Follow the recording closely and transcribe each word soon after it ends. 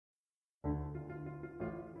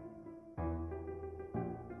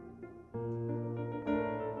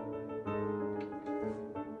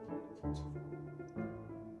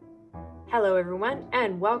Hello everyone,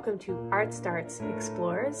 and welcome to ArtStarts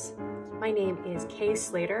Explores. My name is Kay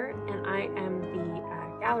Slater, and I am the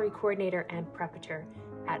gallery coordinator and preparator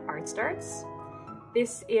at ArtStarts.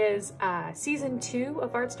 This is season 2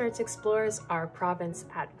 of ArtStarts Explores, our Province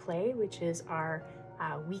at Play, which is our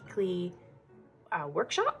weekly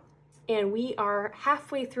workshop. And we are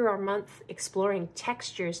halfway through our month exploring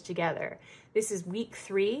textures together. This is week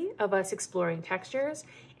 3 of us exploring textures.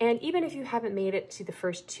 And even if you haven't made it to the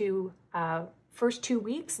first two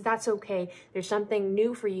weeks, that's okay. There's something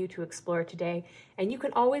new for you to explore today. And you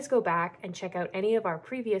can always go back and check out any of our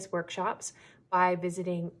previous workshops by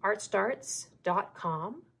visiting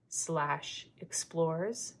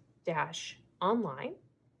artstarts.com/explores-online.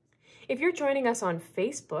 If you're joining us on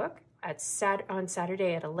Facebook, on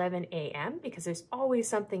Saturday at 11 a.m. because there's always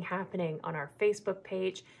something happening on our Facebook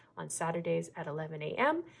page on Saturdays at 11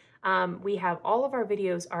 a.m. We have all of our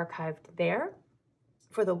videos archived there.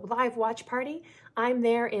 For the live watch party, I'm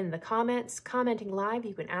there in the comments, commenting live.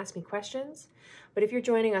 You can ask me questions. But if you're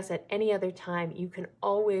joining us at any other time, you can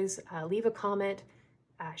always leave a comment,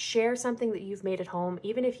 share something that you've made at home.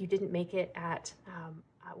 Even if you didn't make it at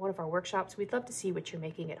one of our workshops, we'd love to see what you're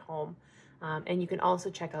making at home. And you can also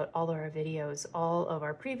check out all of our videos, all of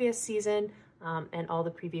our previous season, and all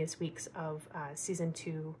the previous weeks of season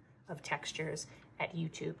 2 of Textures at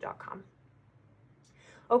youtube.com.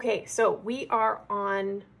 Okay, so we are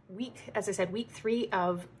on week 3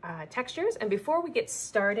 of Textures. And before we get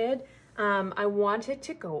started, I wanted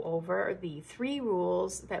to go over the 3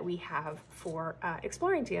 rules that we have for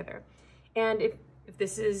exploring together. And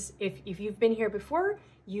if you've been here before,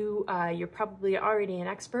 you're probably already an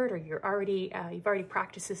expert, or you've already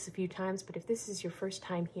practiced this a few times. But if this is your first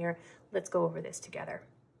time here, let's go over this together.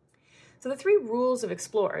 So the 3 rules of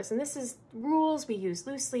Explorers, and this is rules we use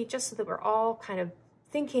loosely just so that we're all kind of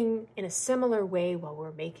thinking in a similar way while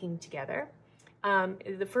we're making together.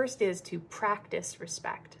 The first is to practice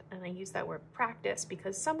respect. And I use that word practice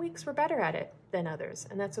because some weeks we're better at it than others,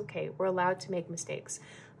 and that's okay. We're allowed to make mistakes,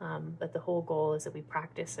 but the whole goal is that we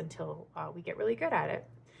practice until we get really good at it.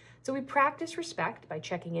 So we practice respect by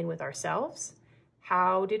checking in with ourselves.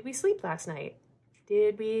 How did we sleep last night?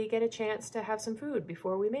 Did we get a chance to have some food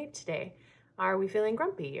before we made today? Are we feeling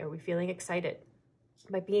grumpy? Are we feeling excited?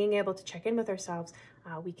 By being able to check in with ourselves,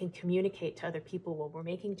 we can communicate to other people while we're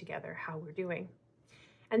making together how we're doing.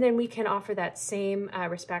 And then we can offer that same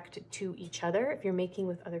respect to each other. If you're making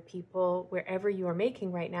with other people, wherever you are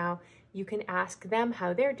making right now, you can ask them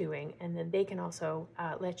how they're doing, and then they can also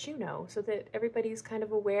let you know, so that everybody's kind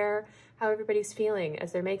of aware how everybody's feeling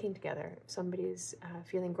as they're making together. If somebody's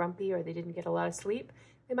feeling grumpy or they didn't get a lot of sleep,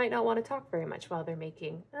 they might not want to talk very much while they're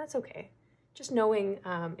making. That's okay. Just knowing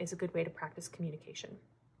is a good way to practice communication.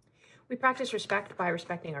 We practice respect by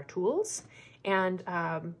respecting our tools, and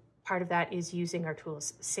part of that is using our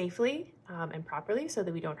tools safely and properly so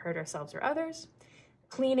that we don't hurt ourselves or others.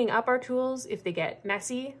 Cleaning up our tools if they get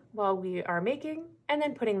messy while we are making, and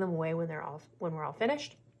then putting them away when we're all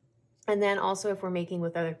finished. And then also, if we're making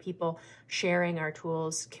with other people, sharing our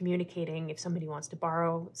tools, communicating if somebody wants to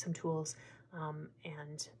borrow some tools,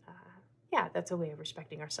 yeah, that's a way of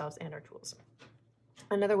respecting ourselves and our tools.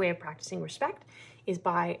 Another way of practicing respect is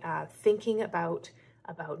by thinking about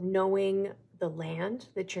knowing the land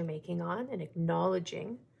that you're making on and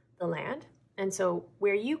acknowledging the land. And so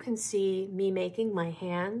where you can see me making my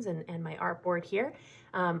hands and my artboard here,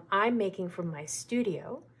 I'm making from my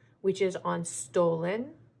studio, which is on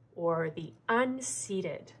stolen or the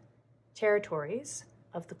unceded territories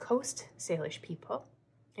of the Coast Salish people,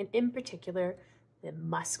 and in particular the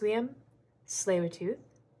Musqueam, Tsleil-Waututh,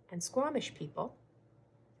 and Squamish people.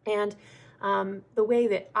 And the way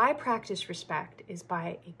that I practice respect is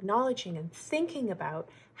by acknowledging and thinking about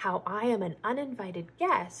how I am an uninvited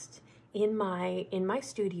guest in my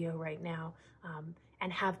studio right now,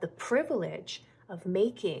 and have the privilege of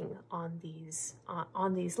making on these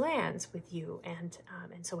lands with you. And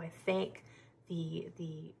so I thank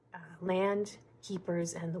the land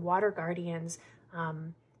keepers and the water guardians,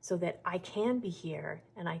 so that I can be here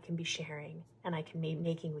and I can be sharing and I can be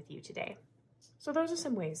making with you today. So those are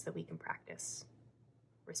some ways that we can practice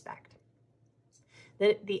respect.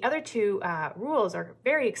 The other 2 rules are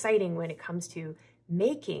very exciting when it comes to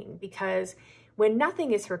making, because when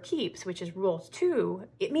nothing is for keeps, which is rule 2,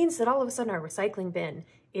 it means that all of a sudden our recycling bin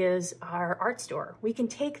is our art store. We can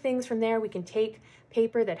take things from there. We can take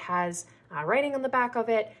paper that has writing on the back of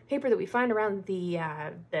it, paper that we find around the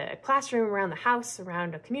classroom, around the house,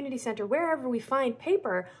 around a community center, wherever we find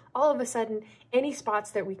paper, all of a sudden, any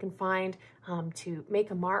spots that we can find to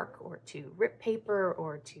make a mark or to rip paper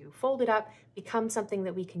or to fold it up become something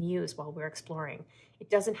that we can use while we're exploring. It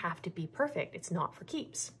doesn't have to be perfect. It's not for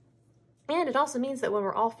keeps. And it also means that when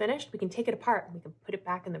we're all finished, we can take it apart and we can put it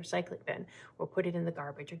back in the recycling bin or put it in the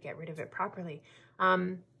garbage or get rid of it properly.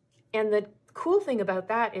 And the cool thing about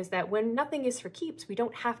that is that when nothing is for keeps, we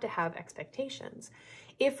don't have to have expectations.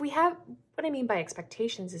 If we have, what I mean by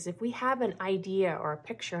expectations is if we have an idea or a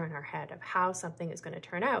picture in our head of how something is going to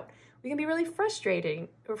turn out, we can be really frustrated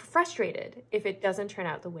if it doesn't turn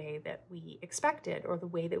out the way that we expected or the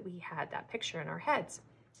way that we had that picture in our heads.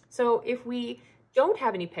 So if we don't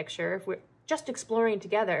have any picture, if we're just exploring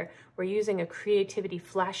together, we're using a creativity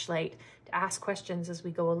flashlight to ask questions as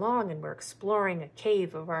we go along and we're exploring a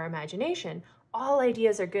cave of our imagination, all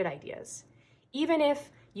ideas are good ideas. Even if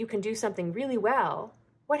you can do something really well,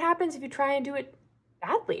 what happens if you try and do it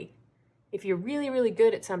badly? If you're really, really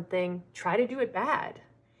good at something, try to do it bad.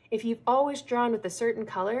 If you've always drawn with a certain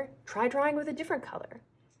color, try drawing with a different color.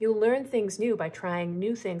 You'll learn things new by trying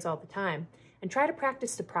new things all the time, and try to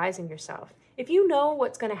practice surprising yourself. If you know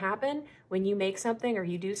what's going to happen when you make something or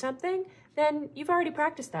you do something, then you've already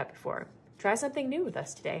practiced that before. Try something new with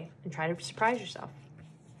us today and try to surprise yourself.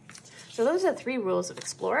 So those are the 3 rules of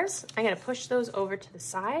Explores. I'm going to push those over to the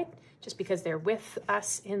side just because they're with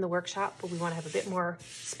us in the workshop, but we want to have a bit more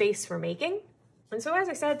space for making. And so as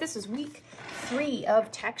I said, this is week 3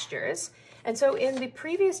 of textures. And so in the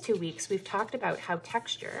previous 2 weeks, we've talked about how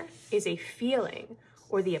texture is a feeling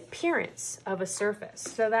or the appearance of a surface.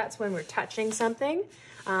 So that's when we're touching something,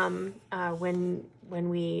 when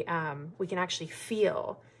we can actually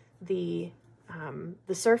feel the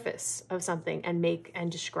surface of something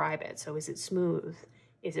and describe it. So is it smooth?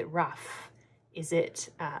 Is it rough? Is it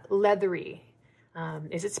leathery?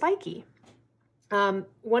 Is it spiky?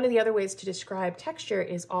 One of the other ways to describe texture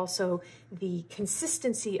is also the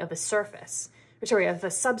consistency of a surface, of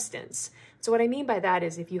a substance. So what I mean by that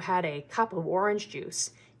is if you had a cup of orange juice,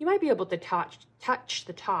 you might be able to touch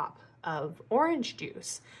the top of orange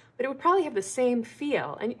juice, but it would probably have the same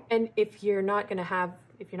feel. And if you're not going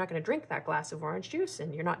to drink that glass of orange juice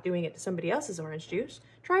and you're not doing it to somebody else's orange juice,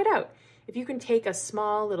 try it out. If you can take a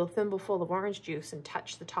small little thimbleful of orange juice and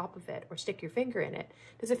touch the top of it or stick your finger in it,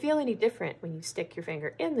 does it feel any different when you stick your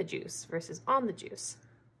finger in the juice versus on the juice?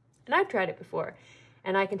 And I've tried it before.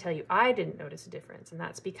 And I can tell you, I didn't notice a difference, and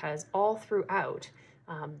that's because all throughout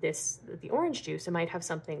the orange juice, it might have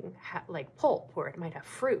something like pulp, or it might have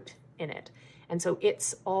fruit in it. And so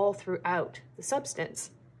it's all throughout the substance.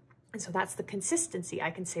 And so that's the consistency. I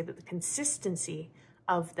can say that the consistency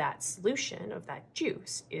of that solution, of that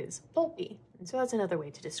juice, is pulpy. And so that's another way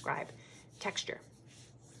to describe texture.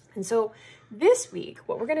 And so this week,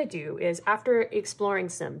 what we're going to do is, after exploring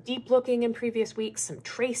some deep looking in previous weeks, some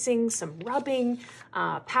tracing, some rubbing,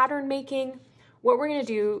 pattern making, what we're going to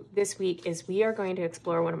do this week is we are going to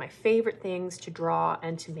explore one of my favorite things to draw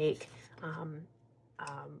and to make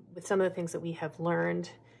with some of the things that we have learned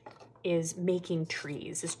is making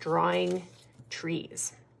trees, is drawing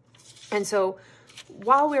trees. And so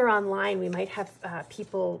while we're online, we might have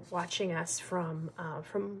people watching us from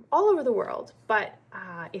all over the world. But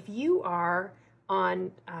if you are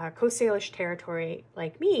on Coast Salish territory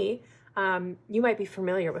like me, you might be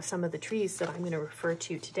familiar with some of the trees that I'm going to refer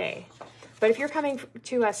to today. But if you're coming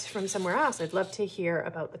to us from somewhere else, I'd love to hear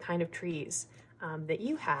about the kind of trees that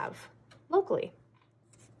you have locally.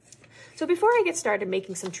 So before I get started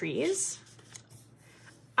making some trees,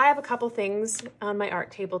 I have a couple things on my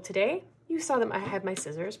art table today. You saw them, I have my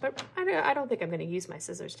scissors, but I don't think I'm going to use my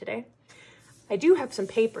scissors today. I do have some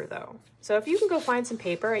paper though. So if you can go find some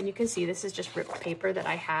paper, and you can see this is just ripped paper that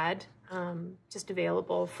I had just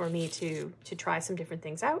available for me to try some different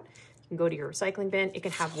things out. You can go to your recycling bin. It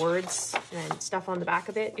can have words and stuff on the back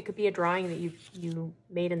of it. It could be a drawing that you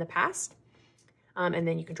made in the past. And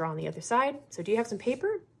then you can draw on the other side. So do you have some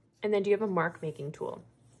paper? And then do you have a mark making tool?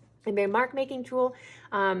 And by mark making tool,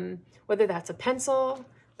 whether that's a pencil,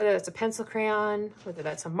 whether that's a pencil crayon, whether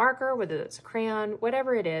that's a marker, whether that's a crayon,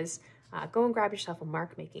 whatever it is, go and grab yourself a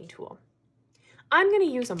mark making tool. I'm going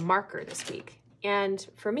to use a marker this week. And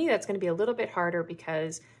for me, that's going to be a little bit harder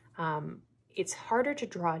because it's harder to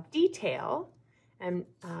draw detail and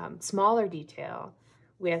smaller detail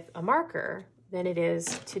with a marker than it is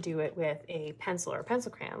to do it with a pencil or a pencil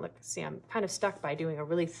crayon. Look, see, I'm kind of stuck by doing a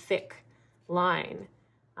really thick line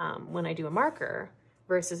when I do a marker.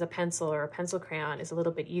 versus a pencil or a pencil crayon is a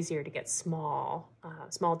little bit easier to get small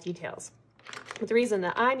details. But the reason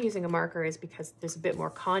that I'm using a marker is because there's a bit more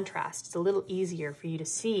contrast. It's a little easier for you to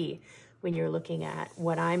see when you're looking at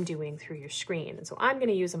what I'm doing through your screen. And so I'm going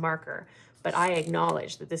to use a marker, but I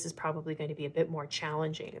acknowledge that this is probably going to be a bit more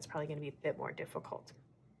challenging. It's probably going to be a bit more difficult.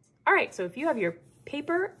 All right, so if you have your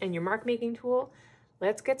paper and your mark making tool,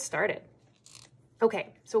 let's get started.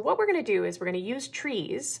 Okay, so what we're going to do is we're going to use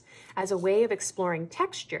trees as a way of exploring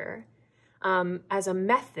texture, as a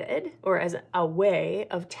method or as a way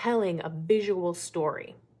of telling a visual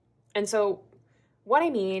story. And so what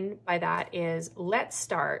I mean by that is, let's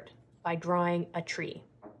start by drawing a tree.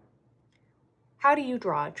 How do you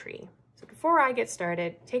draw a tree? So before I get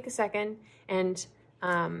started, take a second, and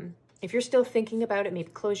if you're still thinking about it, maybe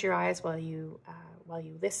close your eyes while you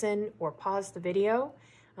listen, or pause the video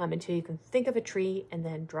until you can think of a tree and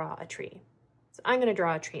then draw a tree. So I'm going to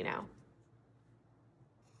draw a tree now.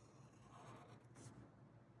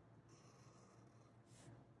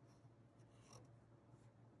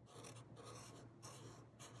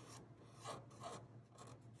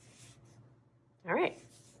 All right.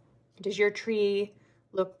 Does your tree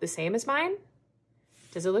look the same as mine?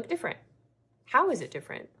 Does it look different? How is it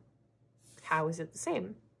different? How is it the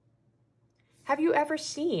same? Have you ever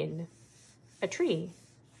seen a tree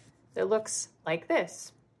that looks like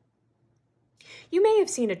this? You may have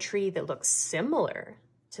seen a tree that looks similar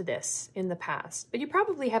to this in the past, but you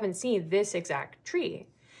probably haven't seen this exact tree.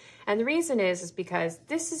 And the reason is because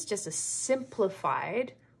this is just a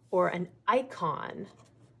simplified or an icon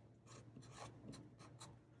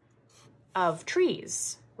of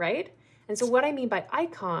trees, right? And so what I mean by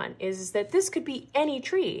icon is that this could be any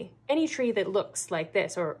tree that looks like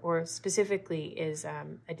this, or specifically is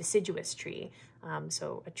a deciduous tree,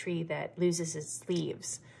 so a tree that loses its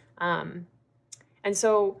leaves. And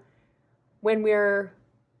so when we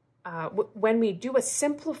do a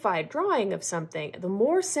simplified drawing of something, the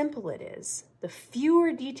more simple it is, the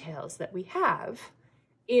fewer details that we have,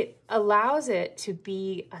 it allows it to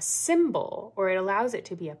be a symbol, or it allows it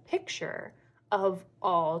to be a picture of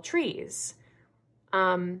all trees.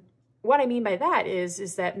 What I mean by that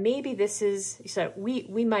is that maybe this is, so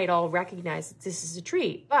we might all recognize that this is a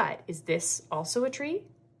tree, but is this also a tree?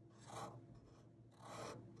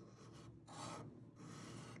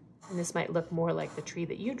 And this might look more like the tree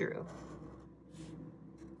that you drew,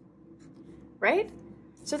 right?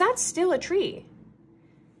 So that's still a tree.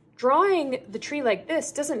 Drawing the tree like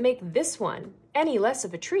this doesn't make this one any less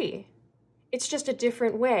of a tree. It's just a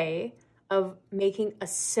different way of making a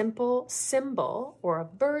simple symbol or a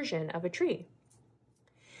version of a tree.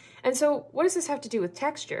 And so what does this have to do with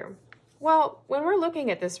texture? Well, when we're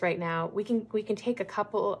looking at this right now, we can take a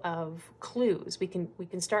couple of clues. We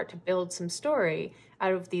can start to build some story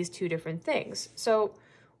out of these two different things. So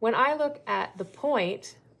when I look at the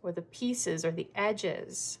point or the pieces or the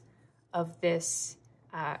edges of this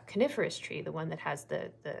coniferous tree, the one that has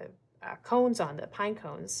the cones on, the pine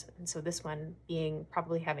cones, and so this one being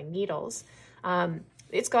probably having needles,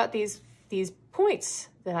 it's got these points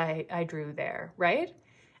that I drew there, right?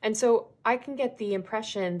 And so I can get the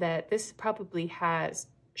impression that this probably has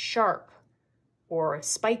sharp or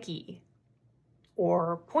spiky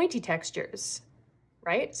or pointy textures,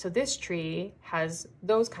 right? So this tree has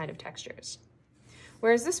those kind of textures.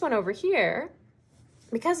 Whereas this one over here,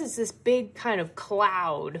 because it's this big kind of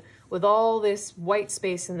cloud with all this white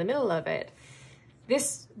space in the middle of it,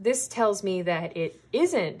 this tells me that it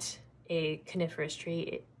isn't a coniferous tree.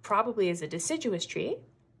 It probably is a deciduous tree.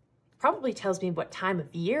 Probably tells me what time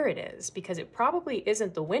of year it is, because it probably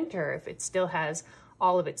isn't the winter if it still has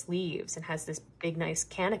all of its leaves and has this big nice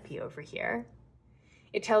canopy over here.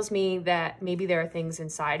 It tells me that maybe there are things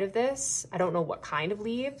inside of this. I don't know what kind of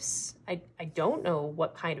leaves. I don't know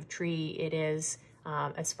what kind of tree it is,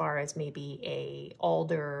 as far as maybe a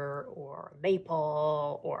alder or a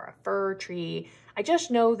maple or a fir tree. I just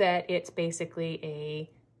know that it's basically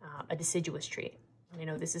a deciduous tree. I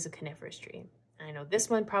know this is a coniferous tree. I know this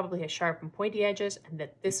one probably has sharp and pointy edges, and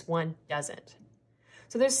that this one doesn't.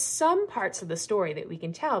 So there's some parts of the story that we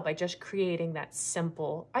can tell by just creating that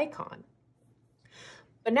simple icon.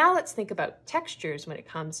 But now let's think about textures when it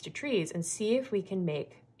comes to trees and see if we can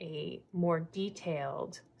make a more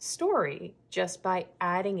detailed story just by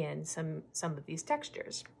adding in some of these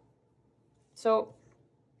textures. So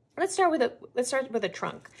let's start with a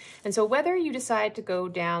trunk. And so whether you decide to go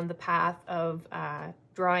down the path of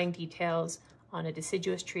drawing details on a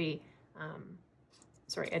deciduous tree,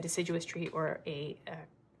 or a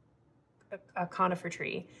conifer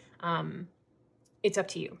tree, it's up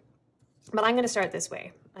to you. But I'm going to start this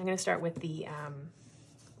way. I'm going to start with the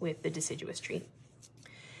deciduous tree.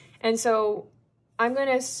 And so I'm going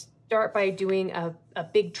to start by doing a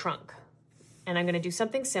big trunk. And I'm going to do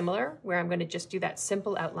something similar where I'm going to just do that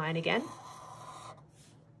simple outline again.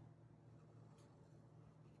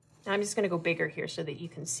 Now I'm just going to go bigger here so that you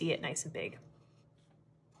can see it nice and big.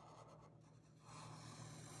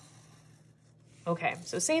 Okay,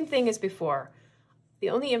 so same thing as before.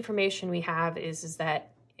 The only information we have is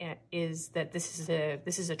that this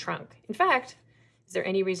is a trunk. In fact, is there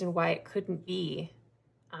any reason why it couldn't be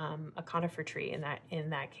a conifer tree in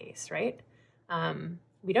that case, right?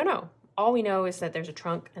 We don't know. All we know is that there's a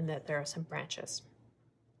trunk and that there are some branches.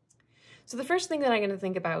 So the first thing that I'm going to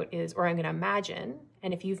think about is, or I'm going to imagine,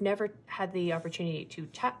 and if you've never had the opportunity to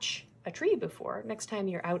touch a tree before, next time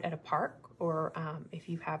you're out at a park, or if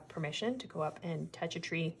you have permission to go up and touch a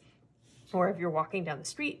tree, or if you're walking down the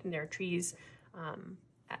street and there are trees on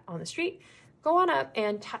the street, go on up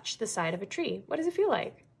and touch the side of a tree. What does it feel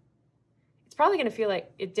like? It's probably going to feel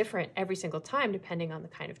like it's different every single time depending on the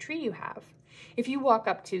kind of tree you have. If you walk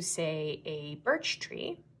up to, say, a birch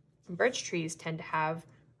tree, and birch trees tend to have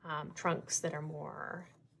trunks that are more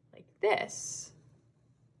like this,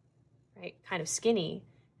 right? Kind of skinny,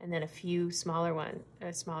 and then a few smaller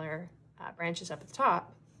branches up at the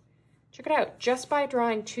top. Check it out. Just by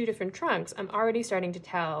drawing two different trunks, I'm already starting to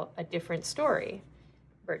tell a different story.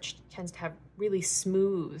 Birch tends to have really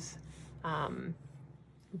smooth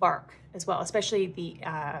bark as well, especially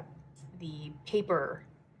the paper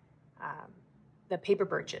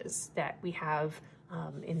birches that we have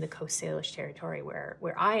in the Coast Salish territory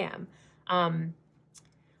where I am.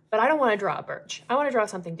 But I don't want to draw a birch. I want to draw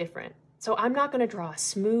something different. So I'm not going to draw a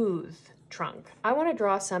smooth trunk. I want to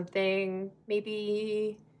draw something,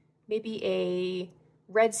 maybe a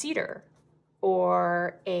red cedar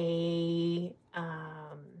or a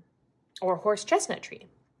horse chestnut tree.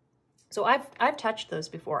 So I've touched those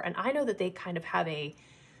before, and I know that they kind of have a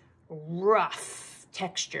rough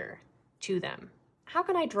texture to them. How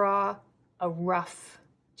can I draw a rough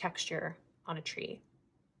texture on a tree?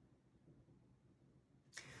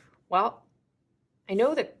 Well, I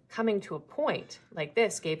know that coming to a point like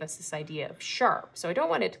this gave us this idea of sharp. So I don't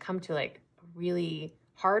want it to come to like a really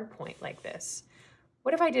hard point like this.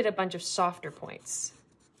 What if I did a bunch of softer points?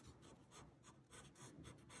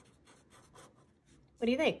 What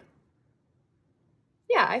do you think?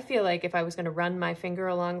 Yeah, I feel like if I was going to run my finger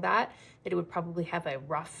along that it would probably have a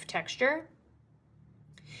rough texture.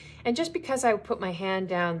 And just because I put my hand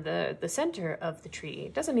down the center of the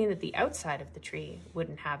tree doesn't mean that the outside of the tree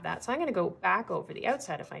wouldn't have that. So I'm going to go back over the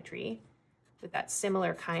outside of my tree with that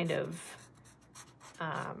similar kind of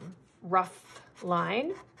rough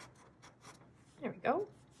line. There we go.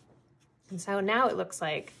 And so now it looks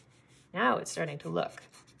like, now it's starting to look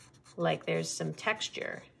like there's some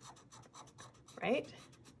texture, right?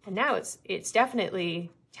 And now it's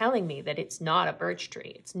definitely telling me that it's not a birch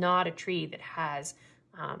tree. It's not a tree that has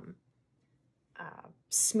a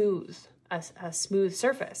smooth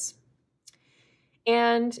surface.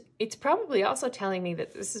 And it's probably also telling me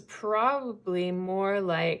that this is probably more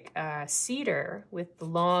like a cedar with the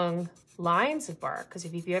long lines of bark. Because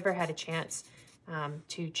if you've ever had a chance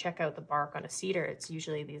to check out the bark on a cedar, it's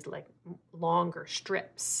usually these like longer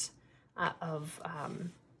strips of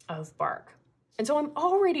bark. And so I'm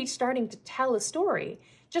already starting to tell a story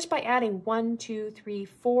just by adding 1, 2, 3,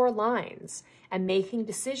 4 lines and making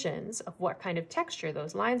decisions of what kind of texture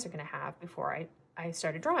those lines are going to have before I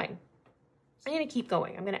started drawing. I'm going to keep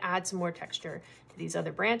going. I'm going to add some more texture to these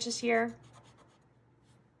other branches here.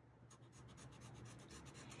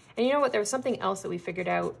 And you know what? There was something else that we figured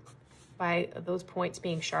out by those points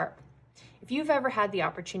being sharp. If you've ever had the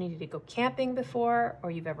opportunity to go camping before, or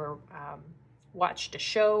you've ever watched a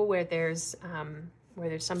show where there's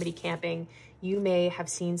somebody camping, you may have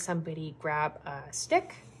seen somebody grab a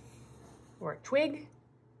stick or a twig,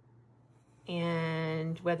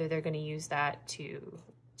 and whether they're going to use that to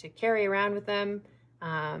carry around with them.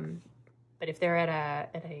 But if they're at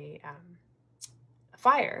a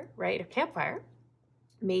fire, right, a campfire,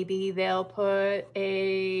 maybe they'll put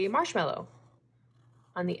a marshmallow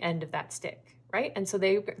on the end of that stick, right? And so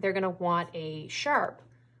they're going to want a sharp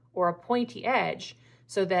or a pointy edge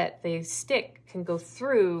so that the stick can go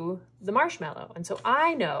through the marshmallow. And so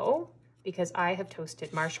I know, because I have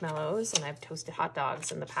toasted marshmallows and I've toasted hot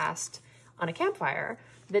dogs in the past on a campfire,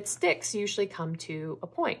 that sticks usually come to a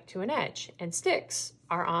point, to an edge, and sticks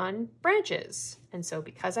are on branches. And so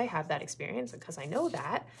because I have that experience, because I know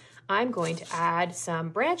that, I'm going to add some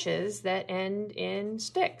branches that end in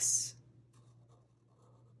sticks,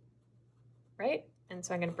 right? And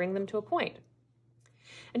so I'm going to bring them to a point.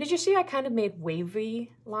 And did you see I kind of made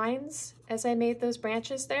wavy lines as I made those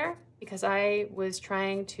branches there? because I was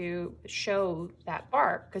trying to show that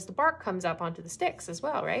bark, because the bark comes up onto the sticks as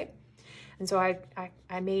well, right? And so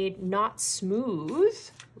I made not smooth,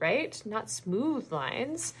 right? Not smooth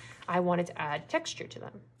lines. I wanted to add texture to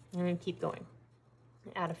them. I'm going to keep going.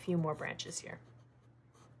 Add a few more branches here.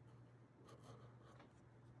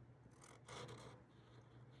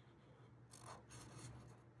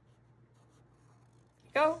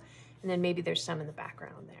 Go. And then maybe there's some in the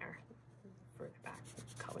background there. Further back,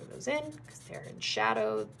 color those in because they're in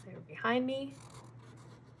shadow. They're behind me.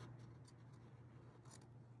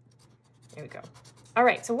 There we go. All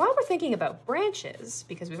right, so while we're thinking about branches,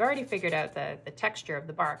 because we've already figured out the texture of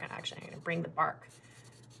the bark, and actually I'm going to bring the bark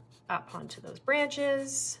up onto those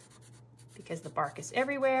branches because the bark is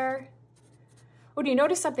everywhere. Oh, do you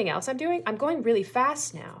notice something else I'm doing? I'm going really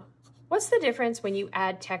fast now. What's the difference when you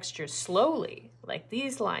add texture slowly, like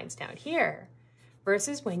these lines down here,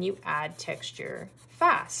 versus when you add texture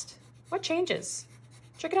fast? What changes?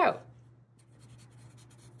 Check it out.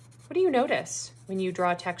 What do you notice when you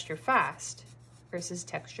draw texture fast versus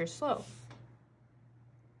texture slow?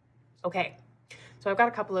 Okay, so I've got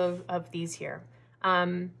a couple of these here.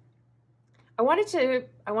 I wanted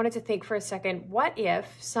to think for a second, what if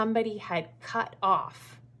somebody had cut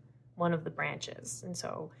off one of the branches? And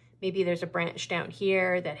so maybe there's a branch down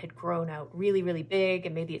here that had grown out really, really big,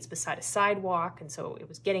 and maybe it's beside a sidewalk, and so it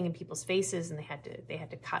was getting in people's faces, and they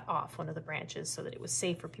had to cut off one of the branches so that it was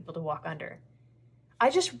safe for people to walk under. I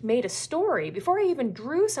just made a story. Before I even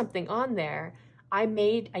drew something on there, I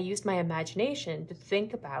used my imagination to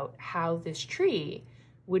think about how this tree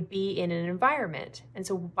would be in an environment. And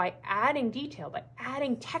so by adding detail, by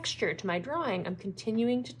adding texture to my drawing, I'm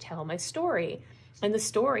continuing to tell my story and the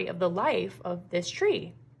story of the life of this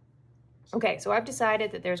tree. Okay, so I've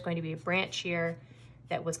decided that there's going to be a branch here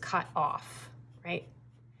that was cut off, right?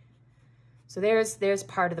 So there's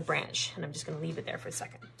part of the branch, and I'm just going to leave it there for a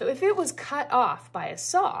second. So if it was cut off by a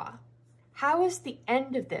saw, how is the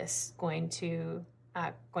end of this going to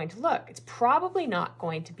look? It's probably not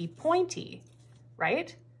going to be pointy,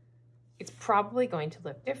 right? It's probably going to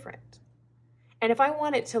look different. And if I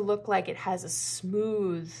want it to look like it has a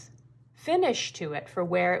smooth finish to it for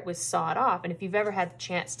where it was sawed off, and if you've ever had the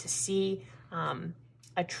chance to see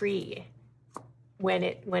a tree when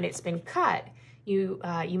it's been cut, you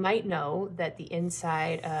might know that the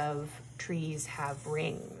inside of trees have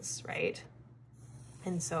rings, right?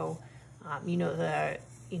 And so you know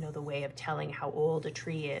the way of telling how old a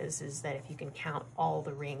tree is that if you can count all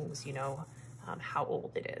the rings, you know how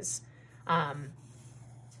old it is.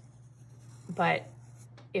 But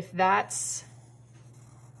if that's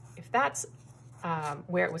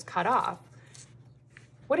where it was cut off,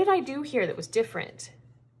 what did I do here that was different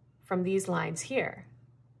from these lines here?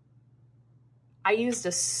 I used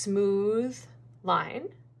a smooth line.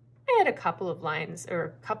 I had a couple of lines or a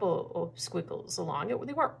couple of squiggles along it.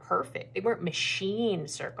 They weren't perfect. They weren't machine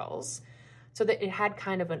circles, so that it had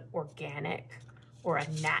kind of an organic or a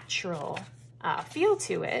natural feel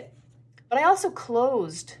to it. But I also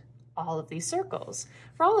closed all of these circles.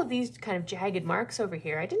 For all of these kind of jagged marks over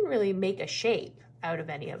here, I didn't really make a shape out of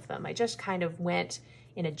any of them. I just kind of went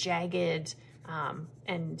in a jagged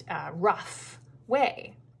and rough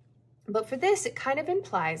way. But for this, it kind of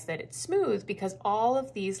implies that it's smooth because all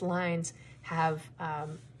of these lines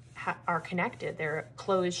are connected. They're a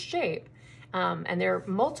closed shape, and they're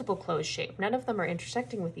multiple closed shape. None of them are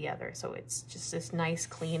intersecting with the other, so it's just this nice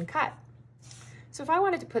clean cut. So if I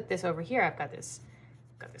wanted to put this over here, I've got this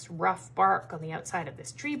rough bark on the outside of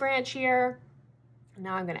this tree branch here.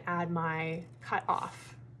 Now I'm going to add my cut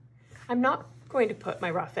off. I'm not going to put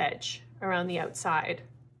my rough edge around the outside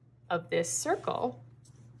of this circle,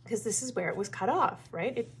 because this is where it was cut off,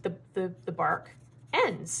 right? The bark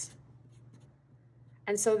ends.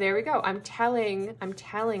 And so there we go. I'm telling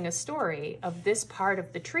a story of this part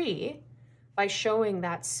of the tree by showing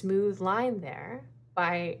that smooth line there,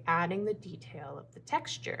 by adding the detail of the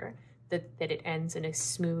texture that it ends in a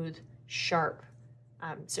smooth, sharp,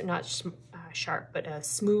 so not sharp, but a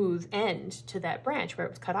smooth end to that branch where it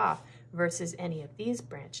was cut off, versus any of these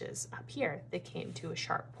branches up here that came to a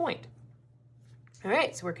sharp point. All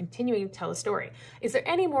right, so we're continuing to tell a story. Is there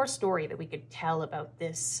any more story that we could tell about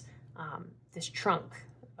this this trunk,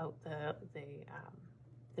 about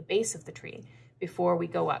the base of the tree, before we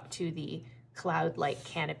go up to the cloud-like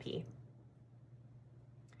canopy?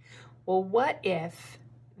 Well, what if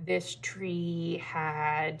this tree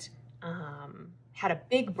had a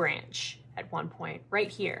big branch at one point right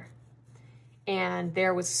here, and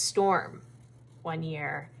there was a storm one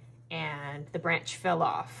year, and the branch fell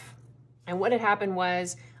off? And what had happened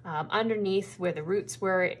was underneath where the roots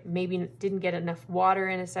were, it maybe didn't get enough water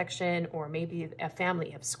in a section, or maybe a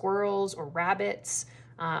family of squirrels or rabbits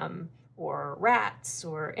or rats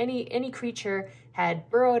or any creature had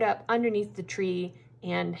burrowed up underneath the tree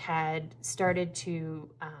and had started to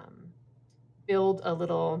build a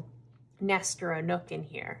little nest or a nook in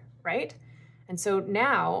here, right? And so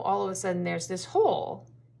now all of a sudden there's this hole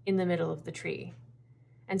in the middle of the tree.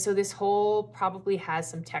 And so this hole probably has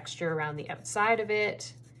some texture around the outside of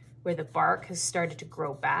it, where the bark has started to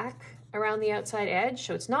grow back around the outside edge.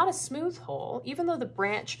 So it's not a smooth hole. Even though the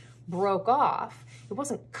branch broke off, it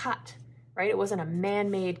wasn't cut, right? It wasn't a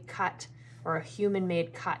man-made cut or a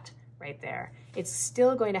human-made cut right there. It's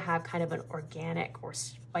still going to have kind of an organic or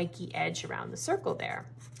spiky edge around the circle there.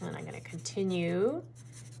 And I'm going to continue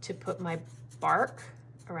to put my bark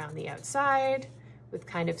around the outside with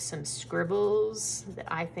kind of some scribbles that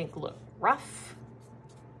I think look rough.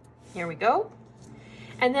 Here we go.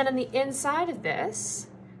 And then on the inside of this,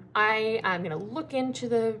 I'm gonna look into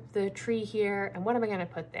the tree here, and what am I gonna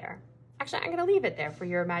put there? Actually, I'm gonna leave it there for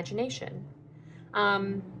your imagination.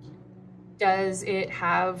 Does it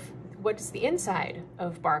have, what does the inside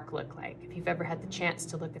of bark look like? If you've ever had the chance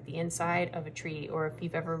to look at the inside of a tree, or if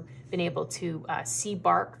you've ever been able to see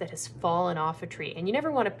bark that has fallen off a tree, and you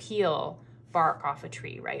never wanna peel bark off a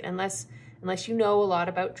tree, right? Unless you know a lot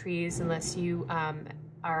about trees, unless you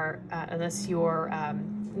unless your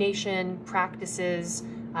nation practices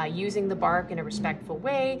using the bark in a respectful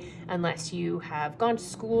way, unless you have gone to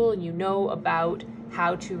school and you know about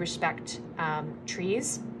how to respect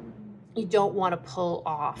trees, you don't want to pull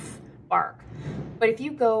off bark. But if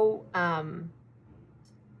you go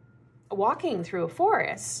walking through a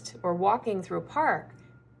forest or walking through a park,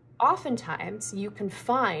 oftentimes you can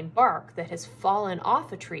find bark that has fallen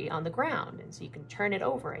off a tree on the ground. And so you can turn it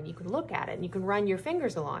over and you can look at it and you can run your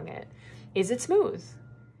fingers along it. Is it smooth?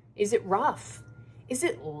 Is it rough? Is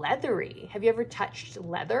it leathery? Have you ever touched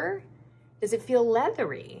leather? Does it feel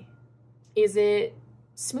leathery? Is it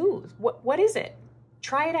smooth? What is it?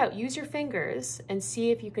 Try it out. Use your fingers and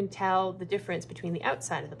see if you can tell the difference between the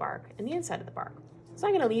outside of the bark and the inside of the bark. So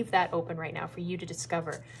I'm going to leave that open right now for you to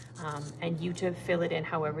discover and you to fill it in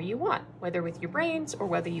however you want, whether with your brains or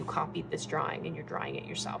whether you copied this drawing and you're drawing it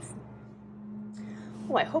yourself.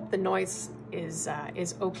 Oh, I hope the noise is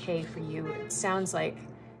okay for you. It sounds like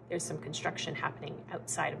there's some construction happening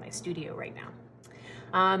outside of my studio right now.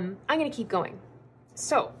 I'm going to keep going.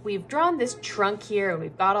 So we've drawn this trunk here, and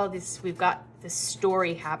we've got this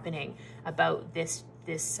story happening about this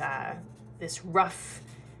rough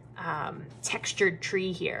textured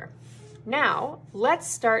tree here. Now let's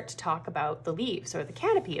start to talk about the leaves or the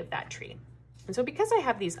canopy of that tree. And so because I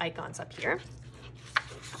have these icons up here,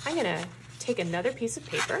 I'm gonna take another piece of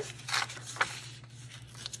paper.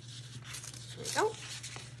 There we go.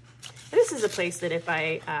 And this is a place that if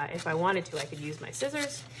I wanted to, I could use my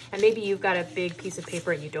scissors. And maybe you've got a big piece of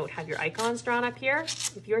paper and you don't have your icons drawn up here.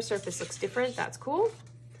 If your surface looks different, that's cool.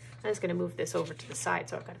 I'm just gonna move this over to the side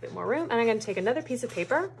so I've got a bit more room. And I'm gonna take another piece of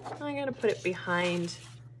paper and I'm gonna put it behind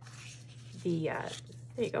the, there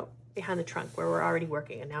you go, behind the trunk where we're already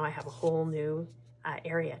working. And now I have a whole new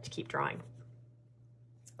area to keep drawing.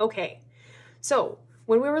 Okay, so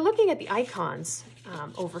when we were looking at the icons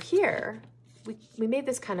over here, we made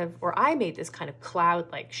this kind of, or I made this kind of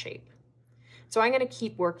cloud-like shape. So I'm gonna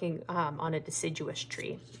keep working on a deciduous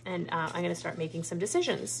tree, and I'm gonna start making some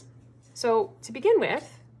decisions. So to begin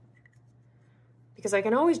with, because I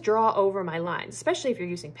can always draw over my lines, especially if you're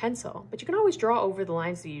using pencil, but you can always draw over the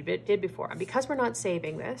lines that you did before. And because we're not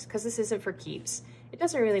saving this, because this isn't for keeps, it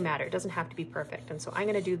doesn't really matter. It doesn't have to be perfect. And so I'm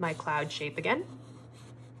gonna do my cloud shape again.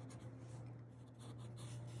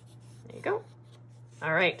 There you go.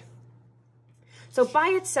 All right. So by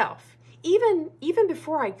itself, even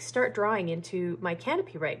before I start drawing into my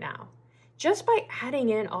canopy right now, just by adding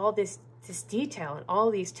in all this detail and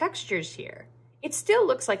all these textures here, it still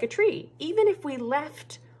looks like a tree. Even if we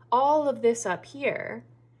left all of this up here,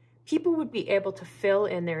 people would be able to fill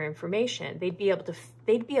in their information. They'd be able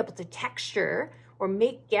to texture or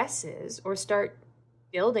make guesses or start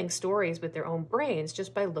building stories with their own brains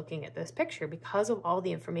just by looking at this picture because of all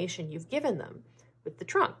the information you've given them with the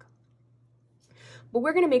trunk. But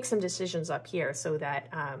we're going to make some decisions up here so that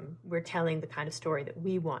we're telling the kind of story that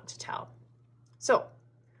we want to tell. So,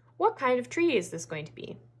 what kind of tree is this going to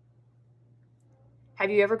be? Have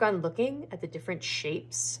you ever gone looking at the different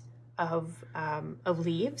shapes of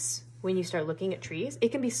leaves when you start looking at trees?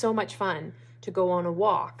 It can be so much fun to go on a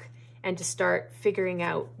walk and to start figuring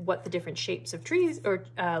out what the different shapes of trees or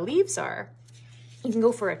leaves are. You can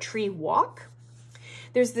go for a tree walk.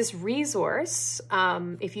 There's this resource.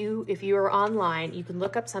 If you are online, you can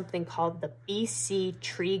look up something called the BC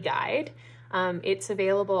Tree Guide. It's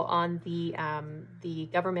available on the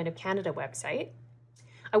Government of Canada website.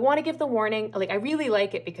 I want to give the warning, like I really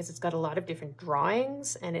like it because it's got a lot of different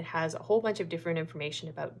drawings and it has a whole bunch of different information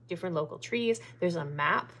about different local trees. There's a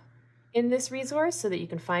map in this resource so that you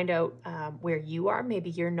can find out where you are. Maybe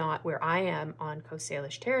you're not where I am on Coast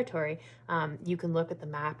Salish territory. You can look at the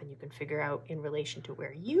map and you can figure out in relation to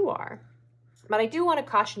where you are. But I do want to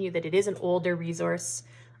caution you that it is an older resource.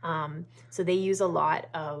 So they use a lot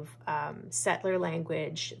of settler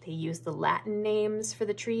language. They use the Latin names for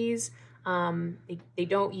the trees. They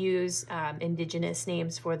don't use indigenous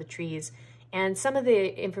names for the trees. And some of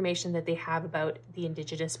the information that they have about the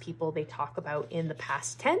indigenous people, they talk about in the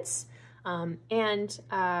past tense. And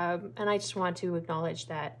I just want to acknowledge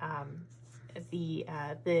that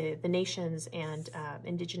the nations and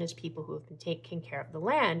indigenous people who have been taking care of the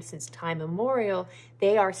land since time immemorial,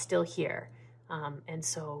 they are still here. And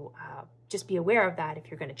so just be aware of that if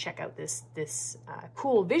you're going to check out this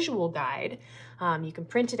cool visual guide. You can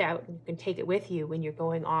print it out and you can take it with you when you're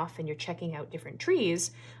going off and you're checking out different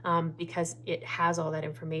trees because it has all that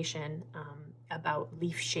information about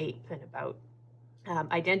leaf shape and about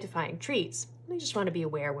identifying trees. We just want to be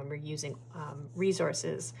aware when we're using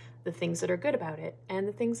resources, the things that are good about it and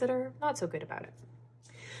the things that are not so good about it.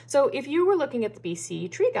 So if you were looking at the BC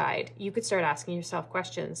Tree Guide, you could start asking yourself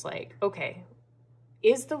questions like, okay,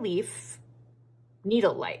 is the leaf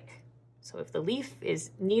needle-like? So if the leaf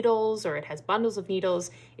is needles or it has bundles of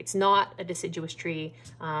needles, it's not a deciduous tree.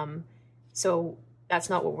 So that's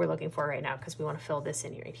not what we're looking for right now because we want to fill this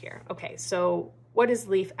in right here. Okay, so what does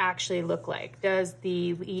the leaf actually look like? Does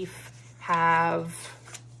the leaf have,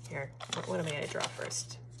 here, what am I going to draw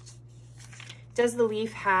first? Does the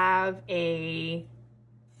leaf have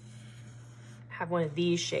one of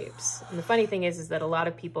these shapes? And the funny thing is that a lot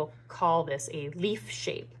of people call this a leaf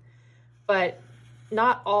shape, but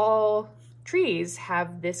not all trees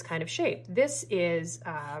have this kind of shape. This is,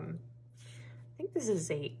 I think this is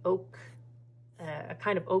a oak, a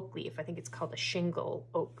kind of oak leaf. I think it's called a shingle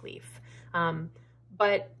oak leaf.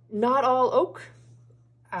 But not all oak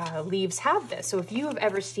leaves have this. So if you have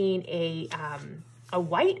ever seen a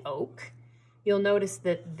white oak, you'll notice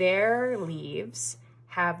that their leaves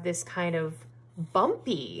have this kind of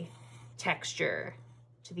bumpy texture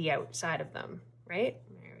to the outside of them, right?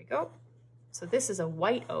 There we go. So this is a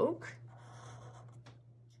white oak.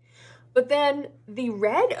 But then the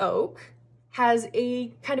red oak has a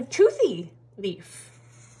kind of toothy leaf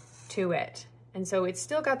to it. And so it's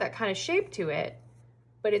still got that kind of shape to it,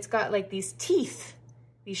 but it's got like these teeth,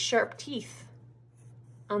 these sharp teeth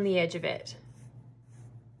on the edge of it.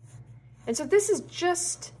 And so this is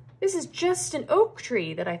just an oak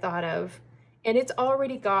tree that I thought of, and it's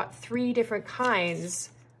already got 3 different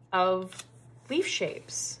kinds of leaf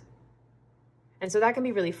shapes. And so that can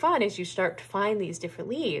be really fun as you start to find these different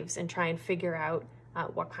leaves and try and figure out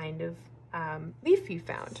what kind of leaf you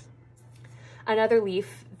found. Another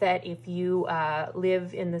leaf that if you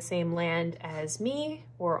live in the same land as me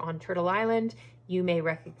or on Turtle Island, you may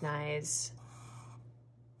recognize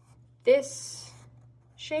this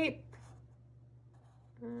shape.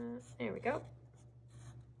 There we go.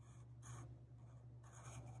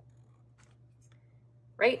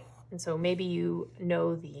 Right? And so maybe you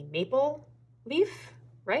know the maple leaf,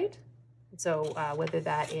 right? And so whether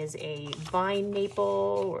that is a vine maple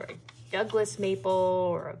or a Douglas maple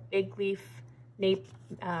or a big leaf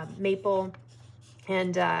maple.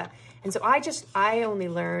 And so I only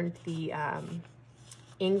learned the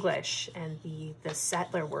English and the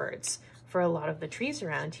settler words for a lot of the trees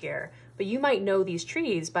around here, but you might know these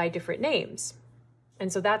trees by different names.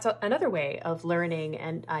 And so that's another way of learning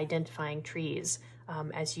and identifying trees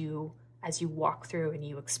as you walk through and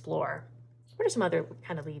you explore. What are some other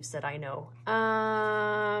kind of leaves that I know?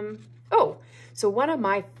 So one of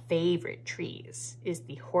my favorite trees is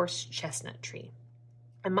the horse chestnut tree.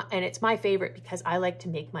 And it's my favorite because I like to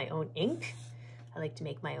make my own ink. I like to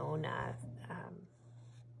make my own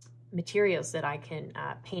materials that I can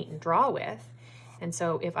paint and draw with. And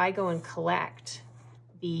so if I go and collect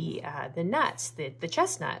the nuts, the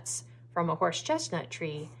chestnuts from a horse chestnut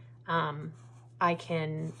tree, I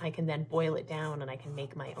can then boil it down and I can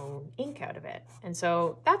make my own ink out of it. And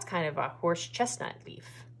so that's kind of a horse chestnut leaf.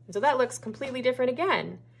 And so that looks completely different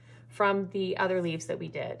again from the other leaves that we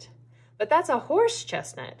did. But that's a horse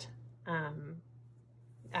chestnut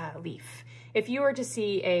leaf. If you were to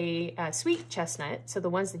see a sweet chestnut, so the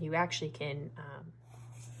ones that you actually can,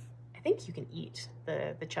 I think you can eat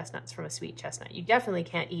the chestnuts from a sweet chestnut. You definitely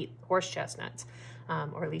can't eat horse chestnuts.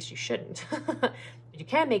 or at least you shouldn't. But you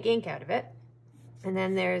can make ink out of it. And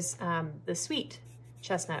then there's the sweet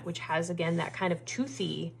chestnut, which has, again, that kind of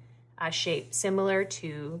toothy shape, similar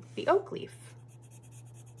to the oak leaf.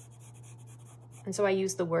 And so I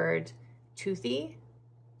use the word toothy.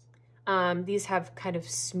 These have kind of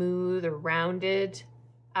smooth or rounded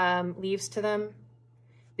leaves to them.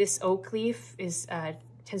 This oak leaf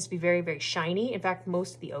tends to be very, very shiny. In fact,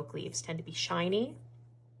 most of the oak leaves tend to be shiny.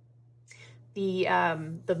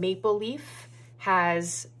 The maple leaf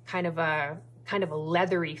has kind of a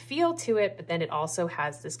leathery feel to it, but then it also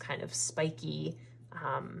has this kind of spiky,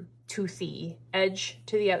 toothy edge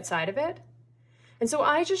to the outside of it. And so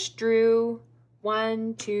I just drew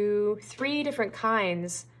 1, 2, 3 different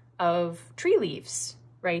kinds of tree leaves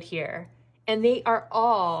right here. And they are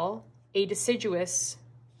all a deciduous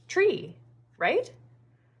tree, right?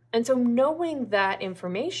 And so knowing that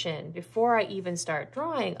information before I even start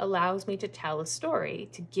drawing allows me to tell a story,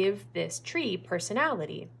 to give this tree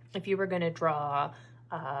personality. If you were going to draw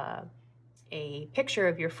a picture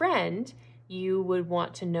of your friend, you would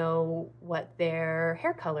want to know what their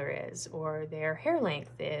hair color is, or their hair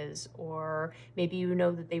length is, or maybe you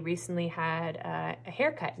know that they recently had a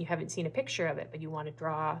haircut and you haven't seen a picture of it, but you want to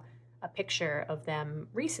draw a picture of them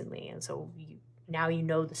recently. And so now you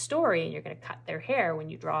know the story, and you're going to cut their hair when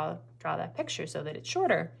you draw that picture so that it's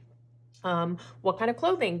shorter. What kind of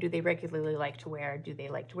clothing do they regularly like to wear? Do they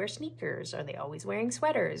like to wear sneakers? Are they always wearing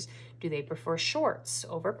sweaters? Do they prefer shorts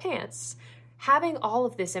over pants? Having all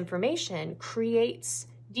of this information creates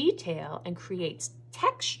detail and creates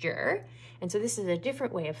texture. And so this is a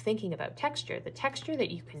different way of thinking about texture. The texture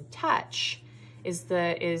that you can touch is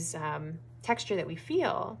texture that we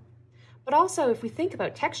feel. But also, if we think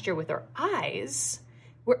about texture with our eyes,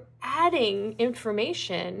 we're adding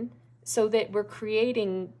information so that we're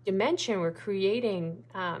creating dimension, we're creating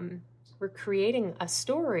a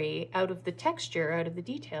story out of the texture, out of the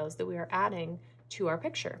details that we are adding to our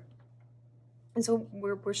picture. And so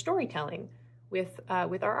we're storytelling with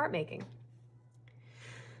our art making.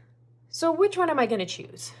 So which one am I going to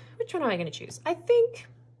choose? Which one am I going to choose? I think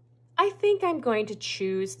I'm going to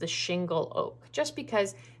choose the shingle oak, just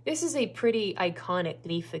because this is a pretty iconic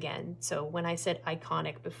leaf again. So when I said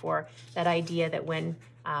iconic before, that idea that when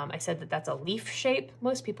I said that that's a leaf shape,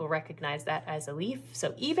 most people recognize that as a leaf.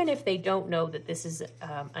 So even if they don't know that this is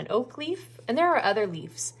an oak leaf, and there are other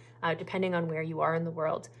leaves, depending on where you are in the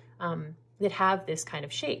world, that have this kind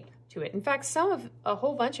of shape to it. In fact, a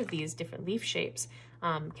whole bunch of these different leaf shapes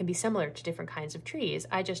can be similar to different kinds of trees.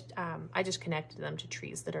 I just connected them to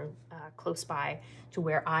trees that are close by to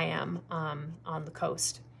where I am on the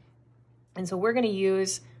coast. And so we're going to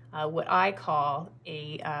use what I call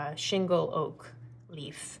a shingle oak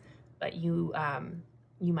leaf, but you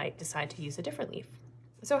might decide to use a different leaf.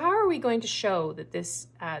 So how are we going to show that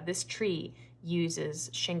this tree uses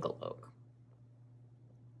shingle oak?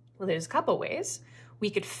 Well, there's a couple ways.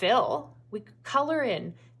 We could color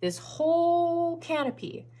in this whole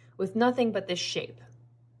canopy with nothing but this shape.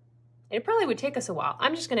 And it probably would take us a while.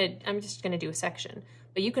 I'm just gonna do a section,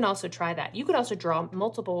 but you can also try that. You could also draw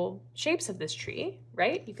multiple shapes of this tree,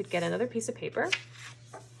 right? You could get another piece of paper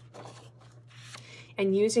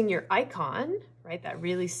and using your icon, right? That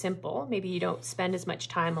really simple, maybe you don't spend as much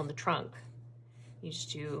time on the trunk. You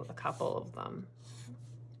just do a couple of them.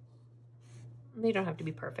 They don't have to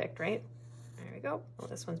be perfect, right? There we go. Well,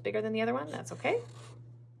 this one's bigger than the other one. That's okay.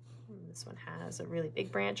 This one has a really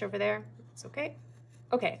big branch over there. That's okay.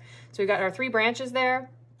 Okay, so we got our 3 branches there.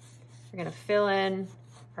 We're gonna fill in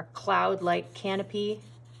our cloud-like canopy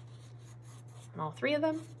on all 3 of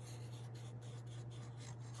them.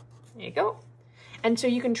 There you go. And so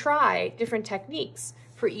you can try different techniques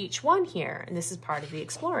for each one here, and this is part of the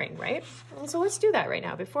exploring, right? And so let's do that right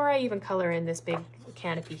now before I even color in this big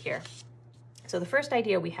canopy here. So the first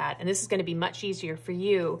idea we had, and this is going to be much easier for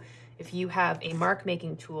you if you have a mark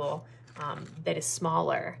making tool that is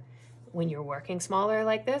smaller when you're working smaller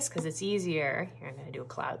like this, because it's easier. Here, I'm going to do a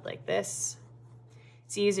cloud like this.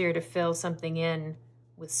 It's easier to fill something in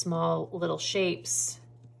with small little shapes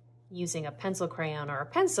using a pencil crayon or a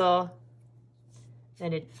pencil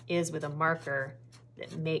than it is with a marker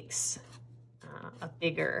that makes a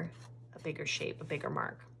bigger shape, a bigger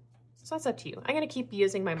mark. So that's up to you. I'm going to keep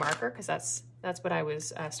using my marker because that's what I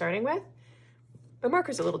was starting with. My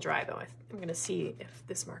marker's a little dry though. I'm going to see if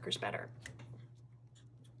this marker's better.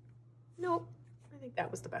 Nope, I think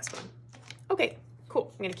that was the best one. Okay,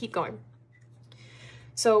 cool. I'm going to keep going.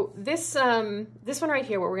 So this one right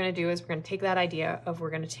here, what we're going to do is we're going to take that idea of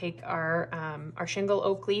we're going to take our shingle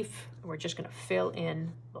oak leaf and we're just going to fill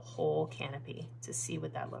in the whole canopy to see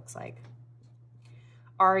what that looks like.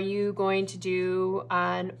 Are you going to do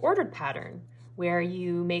an ordered pattern where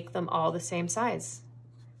you make them all the same size?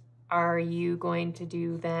 Are you going to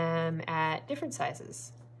do them at different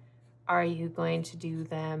sizes? Are you going to do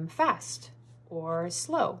them fast or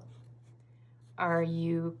slow? Are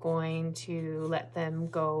you going to let them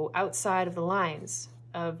go outside of the lines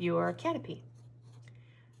of your canopy?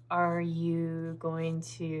 Are you going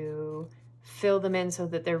to fill them in so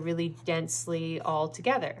that they're really densely all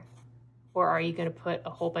together? Or are you going to put a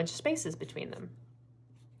whole bunch of spaces between them?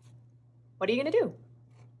 What are you going to do?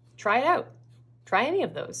 Try it out. Try any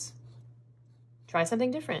of those. Try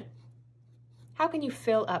something different. How can you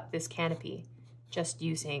fill up this canopy just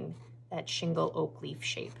using that shingle oak leaf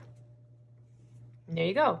shape? And there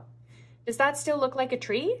you go. Does that still look like a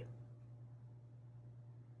tree?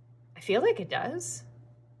 I feel like it does.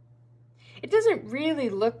 It doesn't really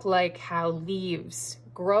look like how leaves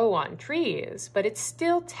grow on trees, but it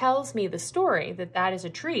still tells me the story that that is a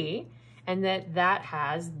tree and that that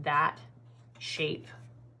has that shape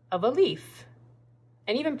of a leaf.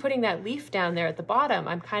 And even putting that leaf down there at the bottom,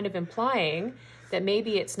 I'm kind of implying that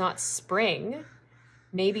maybe it's not spring,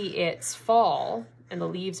 maybe it's fall and the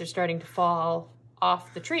leaves are starting to fall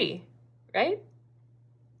off the tree, right?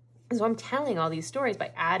 So I'm telling all these stories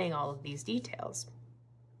by adding all of these details.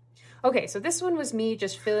 Okay, so this one was me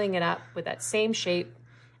just filling it up with that same shape.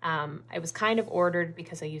 It was kind of ordered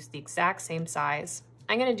because I used the exact same size.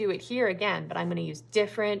 I'm gonna do it here again, but I'm gonna use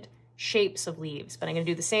different shapes of leaves, but I'm gonna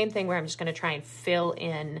do the same thing where I'm just gonna try and fill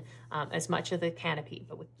in as much of the canopy,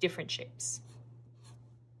 but with different shapes.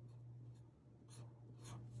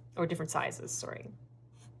 Or different sizes, sorry.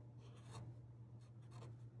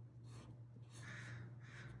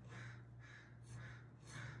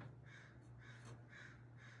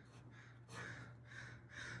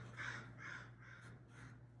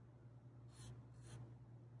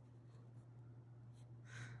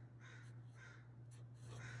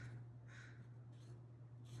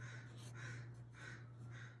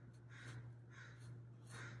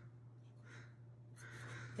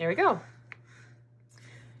 There we go.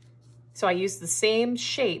 So I used the same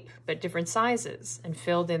shape, but different sizes and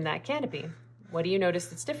filled in that canopy. What do you notice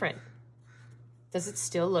that's different? Does it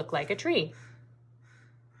still look like a tree?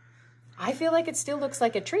 I feel like it still looks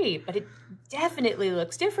like a tree, but it definitely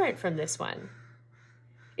looks different from this one.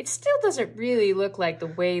 It still doesn't really look like the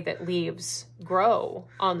way that leaves grow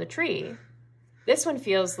on the tree. This one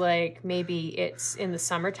feels like maybe it's in the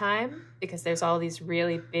summertime because there's all these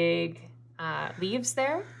really big leaves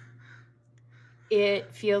there.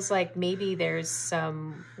 It feels like maybe there's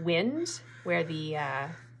some wind where the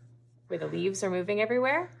leaves are moving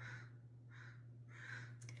everywhere.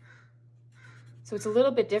 So it's a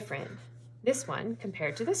little bit different, this one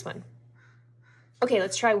compared to this one. Okay,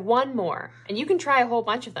 let's try one more. And you can try a whole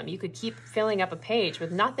bunch of them. You could keep filling up a page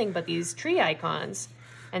with nothing but these tree icons,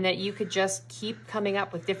 and that you could just keep coming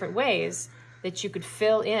up with different ways that you could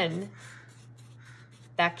fill in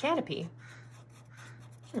that canopy.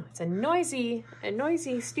 Oh, it's a noisy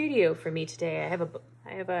studio for me today. I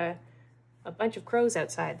have a bunch of crows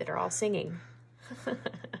outside that are all singing.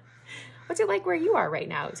 What's it like where you are right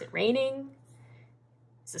now? Is it raining?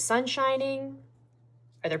 Is the sun shining?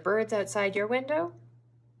 Are there birds outside your window?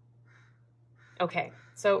 Okay,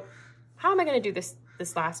 so how am I going to do this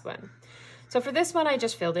last one? So for this one, I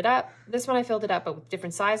just filled it up. This one I filled it up, but with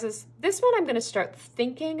different sizes. This one I'm going to start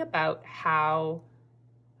thinking about how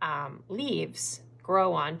leaves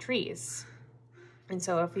grow on trees. And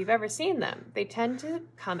so if you've ever seen them, they tend to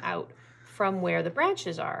come out from where the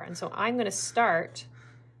branches are. And so I'm going to start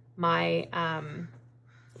my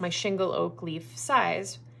my shingle oak leaf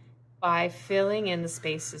size by filling in the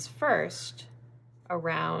spaces first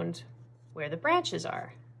around where the branches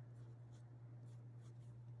are.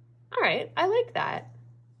 All right, I like that.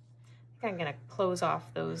 I think I'm going to close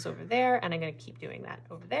off those over there, and I'm going to keep doing that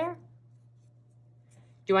over there.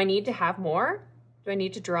 Do I need to have more? Do I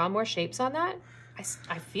need to draw more shapes on that?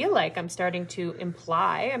 I feel like I'm starting to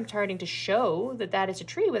imply, I'm starting to show that that is a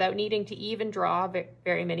tree without needing to even draw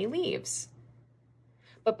very many leaves.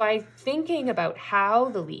 But by thinking about how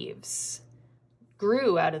the leaves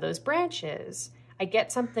grew out of those branches, I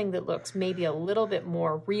get something that looks maybe a little bit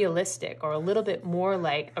more realistic or a little bit more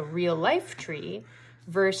like a real life tree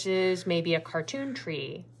versus maybe a cartoon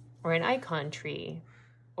tree or an icon tree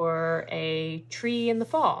or a tree in the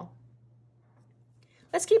fall.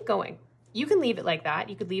 Let's keep going. You can leave it like that.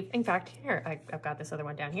 You could leave, in fact, here, I've got this other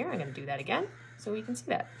one down here. I'm gonna do that again so we can see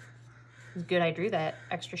that. It's good I drew that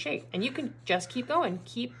extra shape. And you can just keep going.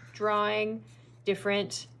 Keep drawing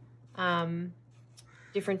different,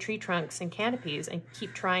 different tree trunks and canopies and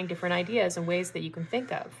keep trying different ideas and ways that you can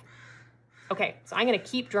think of. Okay, so I'm going to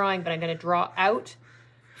keep drawing, but I'm going to draw out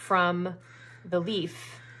from the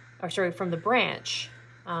leaf, or sorry, from the branch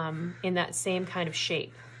in that same kind of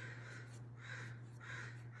shape.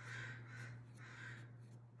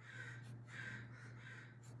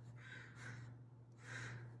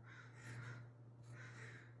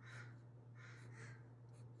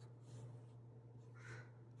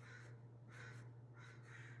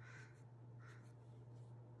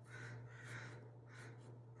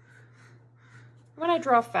 When I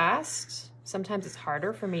draw fast, sometimes it's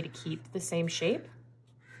harder for me to keep the same shape.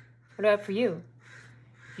 What about for you?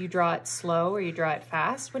 If you draw it slow or you draw it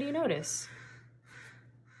fast, what do you notice?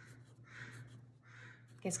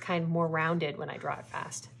 It gets kind of more rounded when I draw it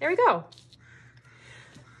fast. There we go.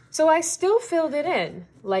 So I still filled it in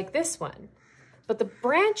like this one, but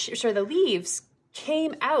the leaves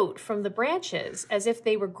came out from the branches as if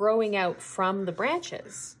they were growing out from the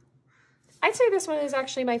branches. I'd say this one is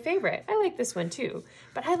actually my favorite. I like this one too,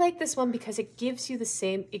 but I like this one because it gives you the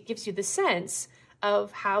sense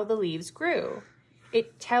of how the leaves grew.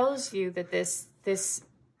 It tells you that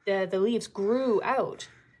the leaves grew out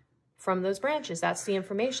from those branches. That's the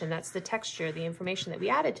information, that's the texture, the information that we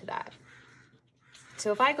added to that.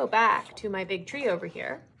 So if I go back to my big tree over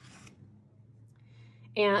here,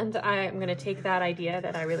 and I'm gonna take that idea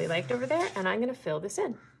that I really liked over there, and I'm gonna fill this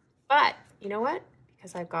in. But you know what?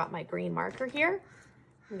 Because I've got my green marker here,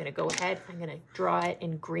 I'm gonna go ahead, I'm gonna draw it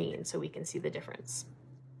in green so we can see the difference.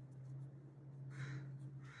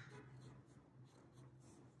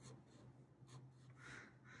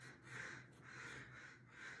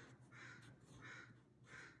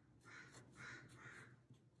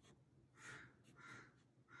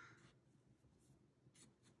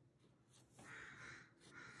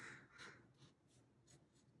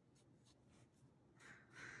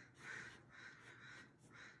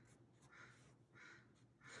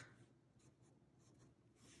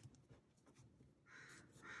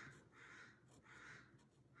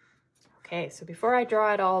 Okay, so before I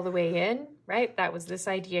draw it all the way in, right, that was this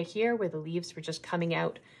idea here where the leaves were just coming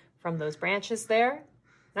out from those branches there,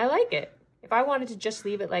 and I like it. If I wanted to just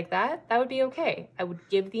leave it like that, that would be okay. I would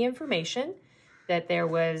give the information that there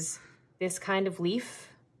was this kind of leaf,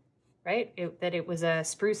 right, that it was a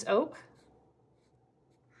spruce oak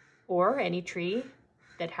or any tree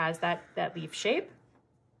that has that leaf shape,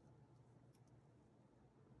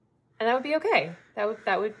 and that would be okay.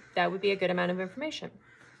 That would be a good amount of information.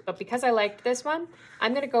 But because I liked this one,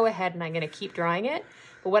 I'm going to go ahead and I'm going to keep drawing it.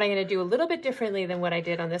 But what I'm going to do a little bit differently than what I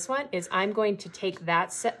did on this one is I'm going to take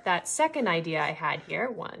that second idea I had here,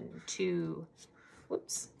 1, 2,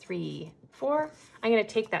 3, 4. I'm going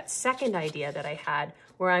to take that second idea that I had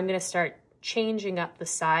where I'm going to start changing up the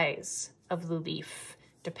size of the leaf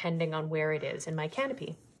depending on where it is in my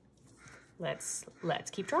canopy. Let's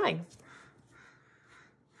keep drawing.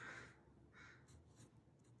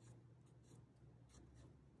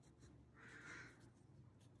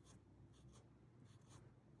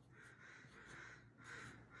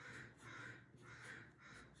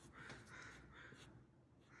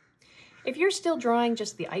 If you're still drawing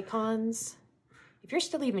just the icons, if you're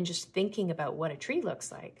still even just thinking about what a tree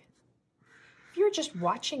looks like, if you're just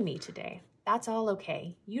watching me today, that's all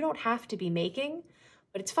okay. You don't have to be making,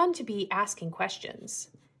 but it's fun to be asking questions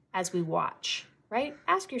as we watch, right?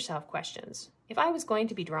 Ask yourself questions. If I was going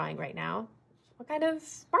to be drawing right now, what kind of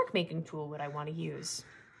mark making tool would I want to use?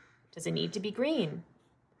 Does it need to be green?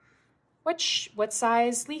 What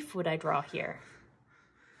size leaf would I draw here?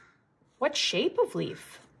 What shape of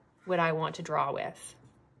leaf would I want to draw with?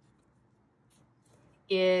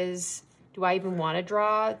 Do I even want to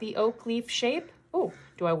draw the oak leaf shape? Oh,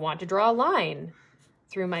 do I want to draw a line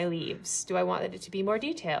through my leaves? Do I want it to be more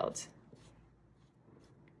detailed?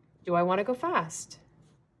 Do I want to go fast?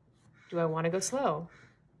 Do I want to go slow?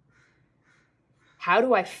 How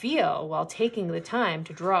do I feel while taking the time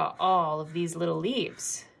to draw all of these little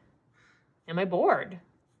leaves? Am I bored?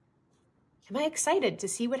 Am I excited to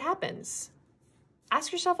see what happens?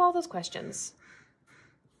 Ask yourself all those questions.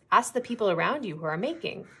 Ask the people around you who are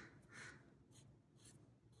making.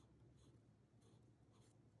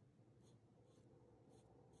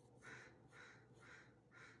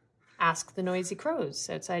 Ask the noisy crows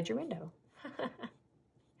outside your window.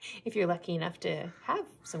 If you're lucky enough to have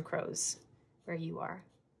some crows where you are.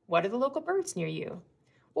 What are the local birds near you?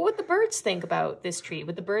 What would the birds think about this tree?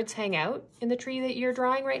 Would the birds hang out in the tree that you're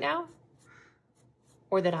drawing right now?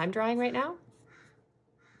 Or that I'm drawing right now?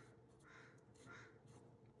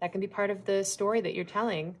 That can be part of the story that you're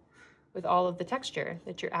telling with all of the texture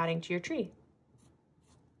that you're adding to your tree.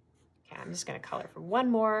 Okay, I'm just gonna color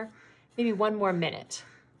for maybe one more minute.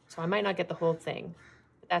 So I might not get the whole thing,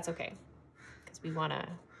 but that's okay. because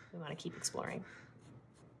we wanna keep exploring.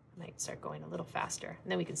 I might start going a little faster,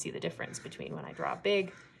 and then we can see the difference between when I draw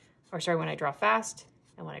big, or sorry, when I draw fast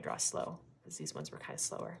and when I draw slow, because these ones were kind of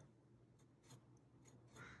slower.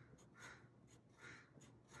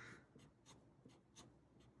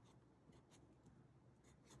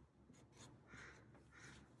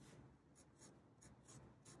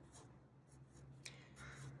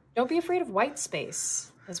 Don't be afraid of white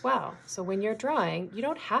space as well. So when you're drawing, you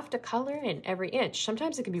don't have to color in every inch.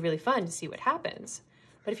 Sometimes it can be really fun to see what happens.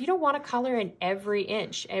 But if you don't want to color in every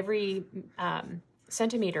inch, every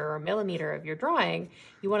centimeter or millimeter of your drawing,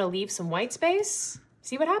 you want to leave some white space,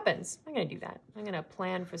 see what happens. I'm going to do that. I'm going to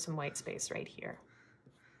plan for some white space right here.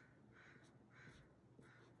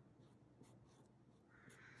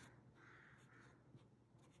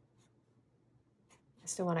 I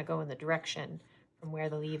still want to go in the direction from where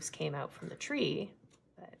the leaves came out from the tree,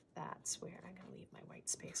 but that's where I'm going to leave my white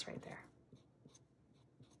space right there.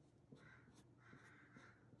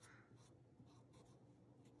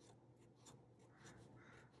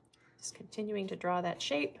 Just continuing to draw that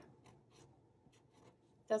shape.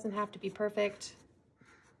 Doesn't have to be perfect,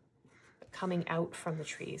 but coming out from the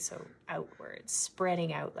tree, so outwards,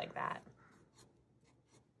 spreading out like that.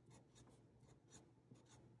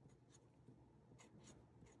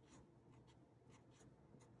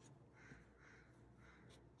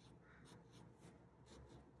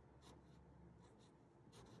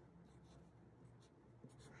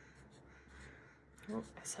 Oh,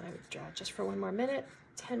 I said I would draw just for 1 more minute,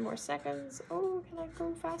 10 more seconds. Oh, can I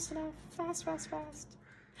go fast enough? Fast, fast, fast.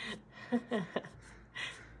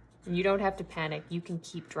 You don't have to panic. You can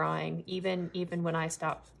keep drawing. Even when I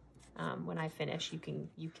stop, when I finish, you can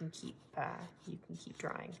keep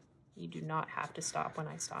drawing. You do not have to stop when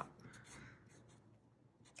I stop.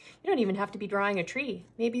 You don't even have to be drawing a tree.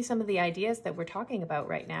 Maybe some of the ideas that we're talking about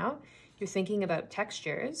right now, you're thinking about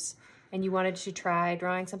textures and you wanted to try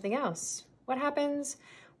drawing something else. What happens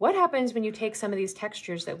when you take some of these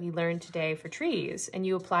textures that we learned today for trees and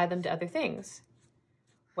you apply them to other things?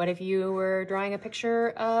 What if you were drawing a picture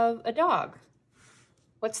of a dog?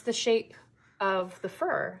 What's the shape of the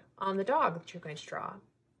fur on the dog that you're going to draw?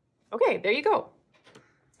 Okay, there you go.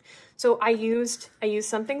 So I used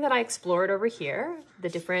something that I explored over here, the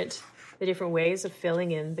different ways of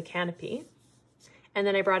filling in the canopy. And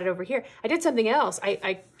then I brought it over here. I did something else.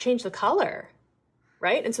 I changed the color,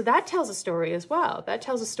 right? And so that tells a story as well. That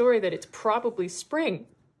tells a story that it's probably spring.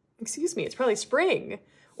 Excuse me, it's probably spring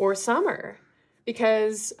or summer,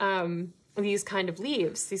 because these kind of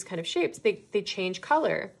leaves, these kind of shapes, they change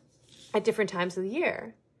color at different times of the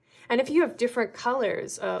year. And if you have different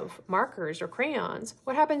colors of markers or crayons,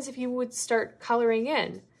 what happens if you would start coloring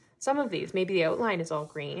in some of these? Maybe the outline is all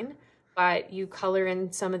green, but you color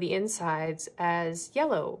in some of the insides as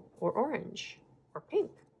yellow or orange or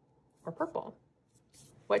pink or purple.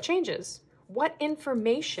 What changes? What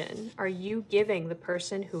information are you giving the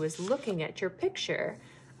person who is looking at your picture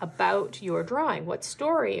about your drawing? What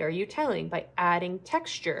story are you telling by adding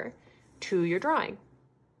texture to your drawing?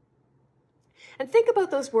 And think about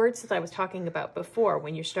those words that I was talking about before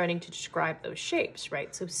when you're starting to describe those shapes,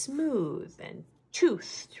 right? So smooth and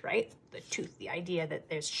toothed, right? The tooth, the idea that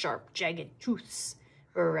there's sharp, jagged tooths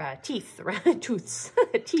or teeth around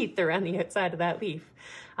teeth around the outside of that leaf.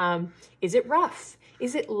 Is it rough?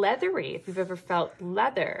 Is it leathery? If you've ever felt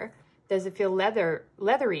leather, does it feel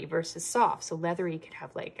leathery versus soft? So leathery could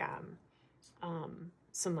have like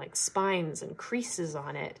some like spines and creases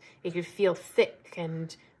on it. It could feel thick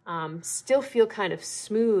and still feel kind of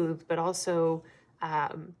smooth, but also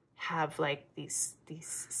have like these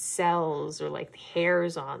cells or like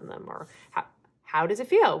hairs on them. Or how does it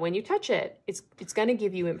feel when you touch it? It's going to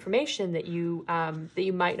give you information that you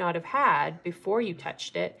might not have had before you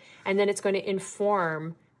touched it, and then it's going to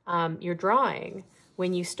inform your drawing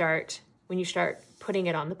when you start putting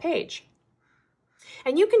it on the page.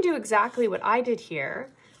 And you can do exactly what I did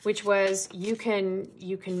here, which was you can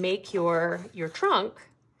make your trunk.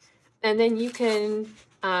 And then you can,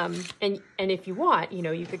 and if you want,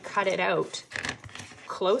 you could cut it out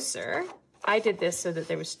closer. I did this so that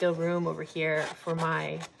there was still room over here for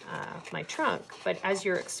my trunk. But as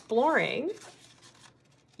you're exploring,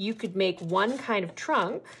 you could make one kind of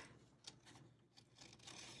trunk,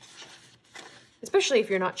 especially if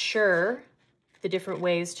you're not sure the different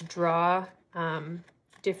ways to draw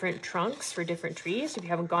different trunks for different trees. If you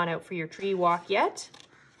haven't gone out for your tree walk yet,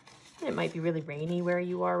 it might be really rainy where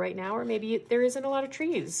you are right now, or maybe there isn't a lot of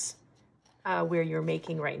trees where you're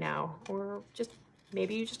making right now, or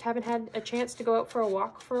maybe you just haven't had a chance to go out for a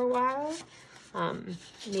walk for a while.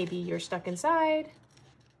 Maybe you're stuck inside.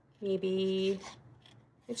 Maybe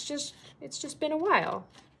It's just been a while.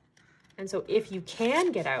 And so if you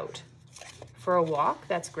can get out for a walk,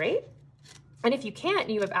 that's great. And if you can't,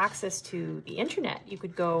 and you have access to the internet, you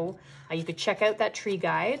could go, you could check out that tree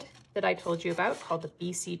guide that I told you about called the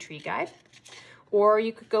BC Tree Guide. Or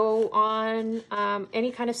you could go on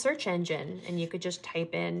any kind of search engine and you could just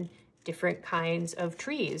type in different kinds of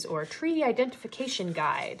trees or tree identification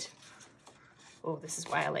guide. Oh, this is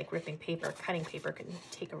why I like ripping paper. Cutting paper can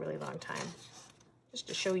take a really long time. Just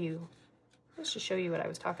to show you what I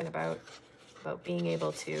was talking about being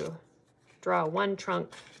able to draw one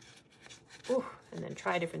trunk, ooh, and then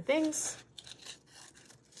try different things.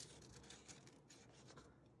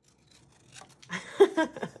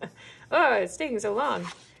 Oh, it's taking so long.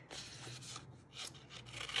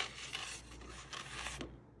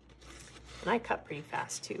 And I cut pretty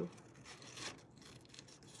fast too.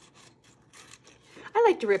 I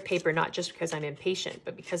like to rip paper not just because I'm impatient,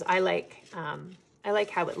 but because I like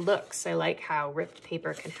how it looks. I like how ripped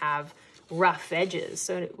paper can have rough edges.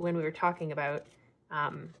 So when we were talking about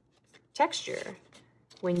texture,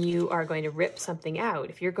 when you are going to rip something out,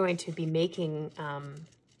 if you're going to be making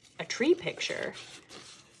a tree picture,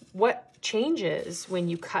 what changes when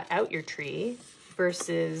you cut out your tree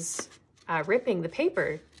versus ripping the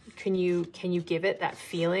paper? Can you give it that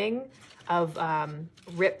feeling of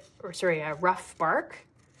rough bark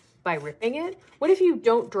by ripping it? What if you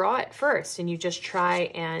don't draw it first and you just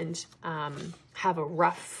try and have a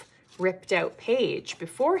rough ripped out page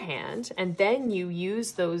beforehand, and then you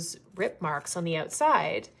use those rip marks on the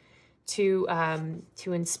outside to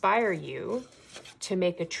inspire you to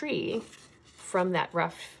make a tree from that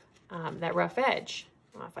rough edge?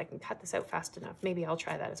 I don't know if I can cut this out fast enough. Maybe I'll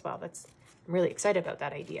try that as well. I'm really excited about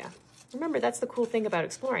that idea. Remember, that's the cool thing about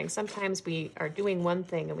exploring. Sometimes we are doing one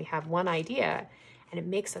thing and we have one idea and it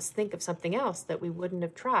makes us think of something else that we wouldn't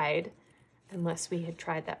have tried unless we had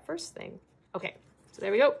tried that first thing. Okay, so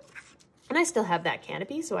there we go. And I still have that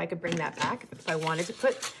canopy, so I could bring that back if I wanted to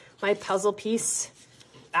put my puzzle piece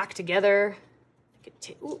back together. I could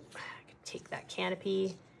take that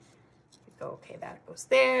canopy. Go, okay, that goes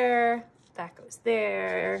there, that goes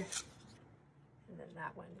there, and then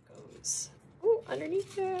that one goes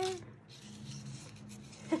underneath there.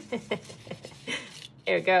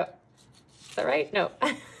 There we go. Is that right? No.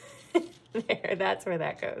 There, that's where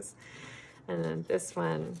that goes. And then this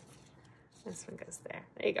one goes there.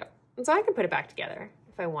 There you go. And so I can put it back together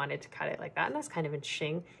if I wanted to cut it like that. And that's kind of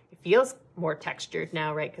interesting. It feels more textured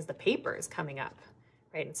now, right? Because the paper is coming up,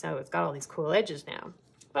 right? And so it's got all these cool edges now.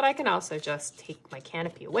 But I can also just take my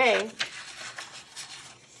canopy away.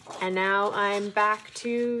 And now I'm back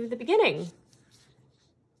to the beginning.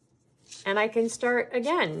 And I can start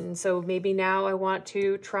again. So maybe now I want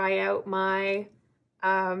to try out my,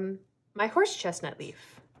 my horse chestnut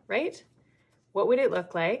leaf, right? What would it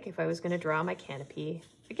look like if I was going to draw my canopy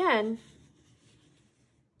again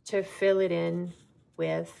to fill it in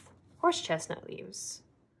with horse chestnut leaves,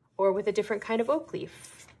 or with a different kind of oak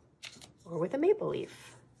leaf, or with a maple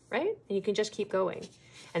leaf, right? And you can just keep going.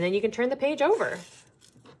 And then you can turn the page over.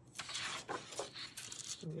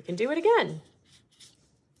 And you can do it again.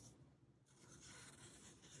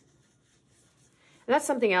 And that's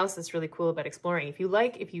something else that's really cool about exploring. If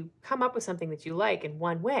you come up with something that you like in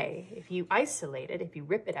one way, if you isolate it, if you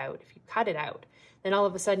rip it out, if you cut it out, then all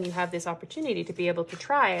of a sudden you have this opportunity to be able to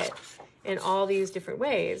try it in all these different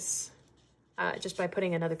ways, just by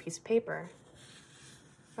putting another piece of paper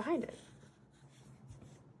behind it.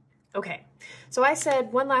 Okay, so I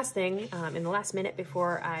said one last thing in the last minute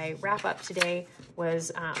before I wrap up today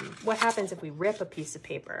was what happens if we rip a piece of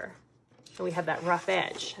paper? So we have that rough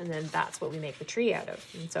edge, and then that's what we make the tree out of.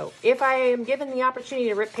 And so if I am given the opportunity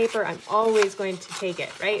to rip paper, I'm always going to take it,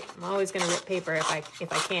 right? I'm always going to rip paper if I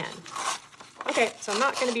can. Okay, so I'm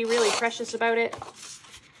not going to be really precious about it.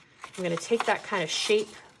 I'm going to take that kind of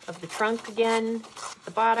shape of the trunk again, at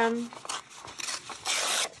the bottom,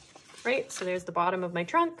 right? So there's the bottom of my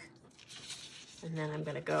trunk, and then I'm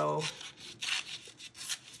going to go.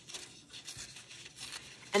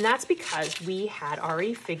 And that's because we had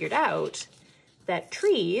already figured out that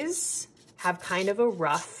trees have kind of a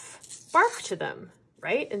rough bark to them,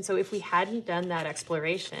 right? And so if we hadn't done that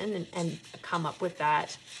exploration and come up with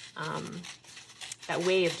that, that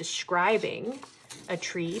way of describing a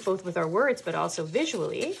tree, both with our words, but also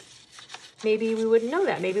visually, maybe we wouldn't know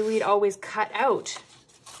that. Maybe we'd always cut out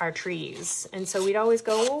our trees. And so we'd always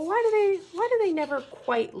go, well, why do they never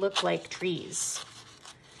quite look like trees?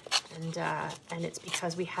 And it's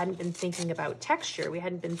because we hadn't been thinking about texture. We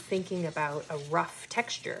hadn't been thinking about a rough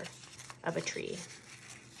texture of a tree.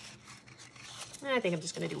 And I think I'm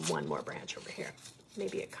just going to do one more branch over here.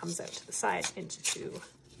 Maybe it comes out to the side into two.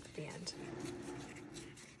 at the end.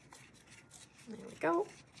 There we go.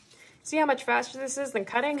 See how much faster this is than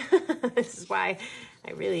cutting? This is why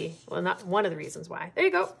I really, well, not one of the reasons why. There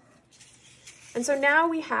you go. And so now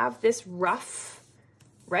we have this rough,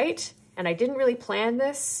 right? And I didn't really plan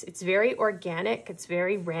this. It's very organic. It's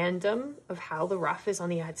very random of how the rough is on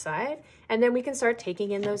the outside. And then we can start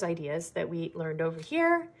taking in those ideas that we learned over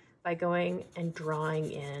here by going and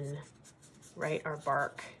drawing in, right, our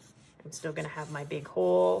bark. I'm still gonna have my big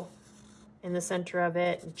hole in the center of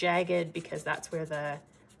it, jagged, because that's where the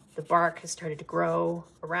bark has started to grow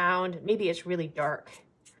around. Maybe it's really dark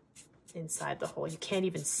inside the hole. You can't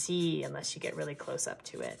even see unless you get really close up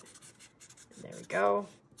to it. And there we go.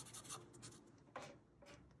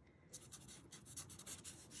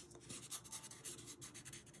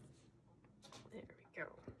 There we go.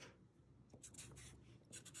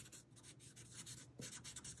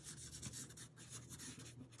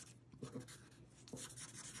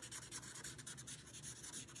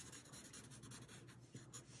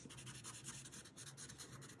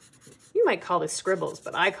 You might call this scribbles,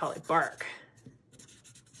 but I call it bark.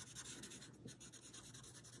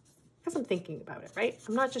 Because I'm thinking about it, right?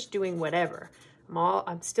 I'm not just doing whatever.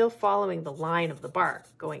 I'm still following the line of the bark,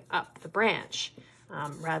 going up the branch,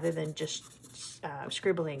 rather than just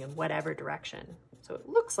scribbling in whatever direction. So it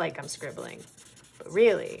looks like I'm scribbling, but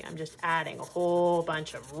really I'm just adding a whole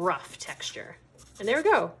bunch of rough texture. And there we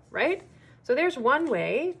go, right? So there's one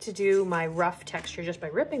way to do my rough texture just by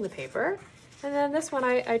ripping the paper. And then this one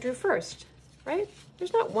I drew first, right?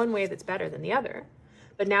 There's not one way that's better than the other.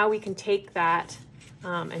 But now we can take that,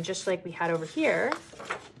 and just like we had over here,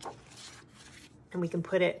 and we can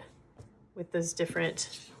put it with those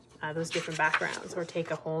different backgrounds, or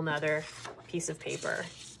take a whole nother piece of paper,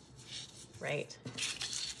 right?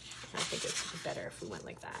 I think it's better if we went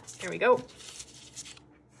like that. There we go.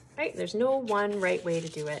 Right, there's no one right way to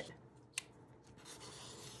do it.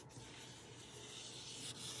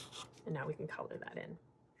 And now we can color that in.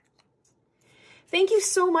 Thank you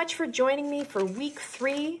so much for joining me for week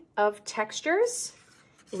 3 of textures.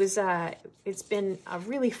 It's been a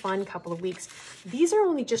really fun couple of weeks. These are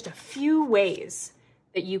only just a few ways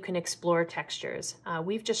that you can explore textures.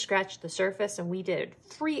 We've just scratched the surface, and we did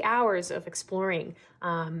 3 hours of exploring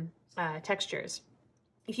textures.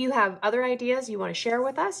 If you have other ideas you want to share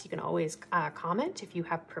with us, you can always comment if you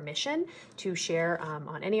have permission to share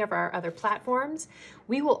on any of our other platforms.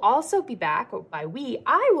 We will also be back, I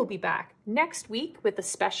will be back next week with a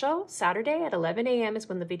special. Saturday at 11 a.m. is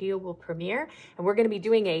when the video will premiere, and we're going to be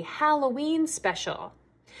doing a Halloween special.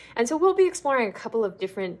 And so we'll be exploring a couple of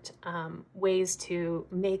different ways to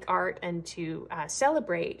make art and to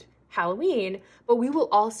celebrate Halloween, but we will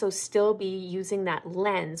also still be using that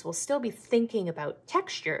lens. We'll still be thinking about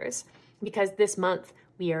textures, because this month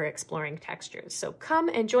we are exploring textures. So come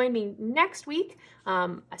and join me next week.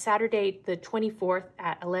 Saturday the 24th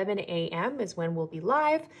at 11 a.m. is when we'll be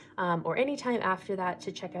live, or anytime after that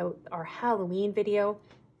to check out our Halloween video.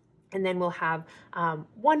 And then we'll have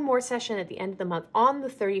one more session at the end of the month on the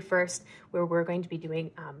 31st, where we're going to be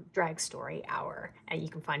doing Drag Story Hour. And you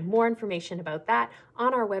can find more information about that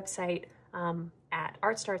on our website at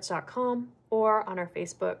artstarts.com, or on our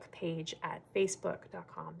Facebook page at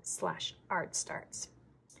facebook.com/artstarts.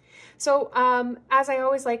 So as I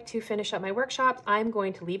always like to finish up my workshops, I'm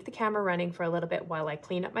going to leave the camera running for a little bit while I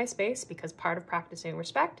clean up my space, because part of practicing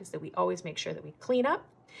respect is that we always make sure that we clean up.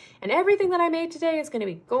 And everything that I made today is going to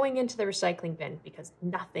be going into the recycling bin, because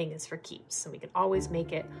nothing is for keeps, so we can always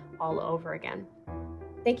make it all over again.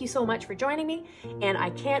 Thank you so much for joining me, and I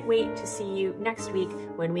can't wait to see you next week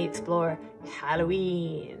when we explore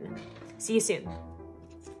Halloween. See you soon.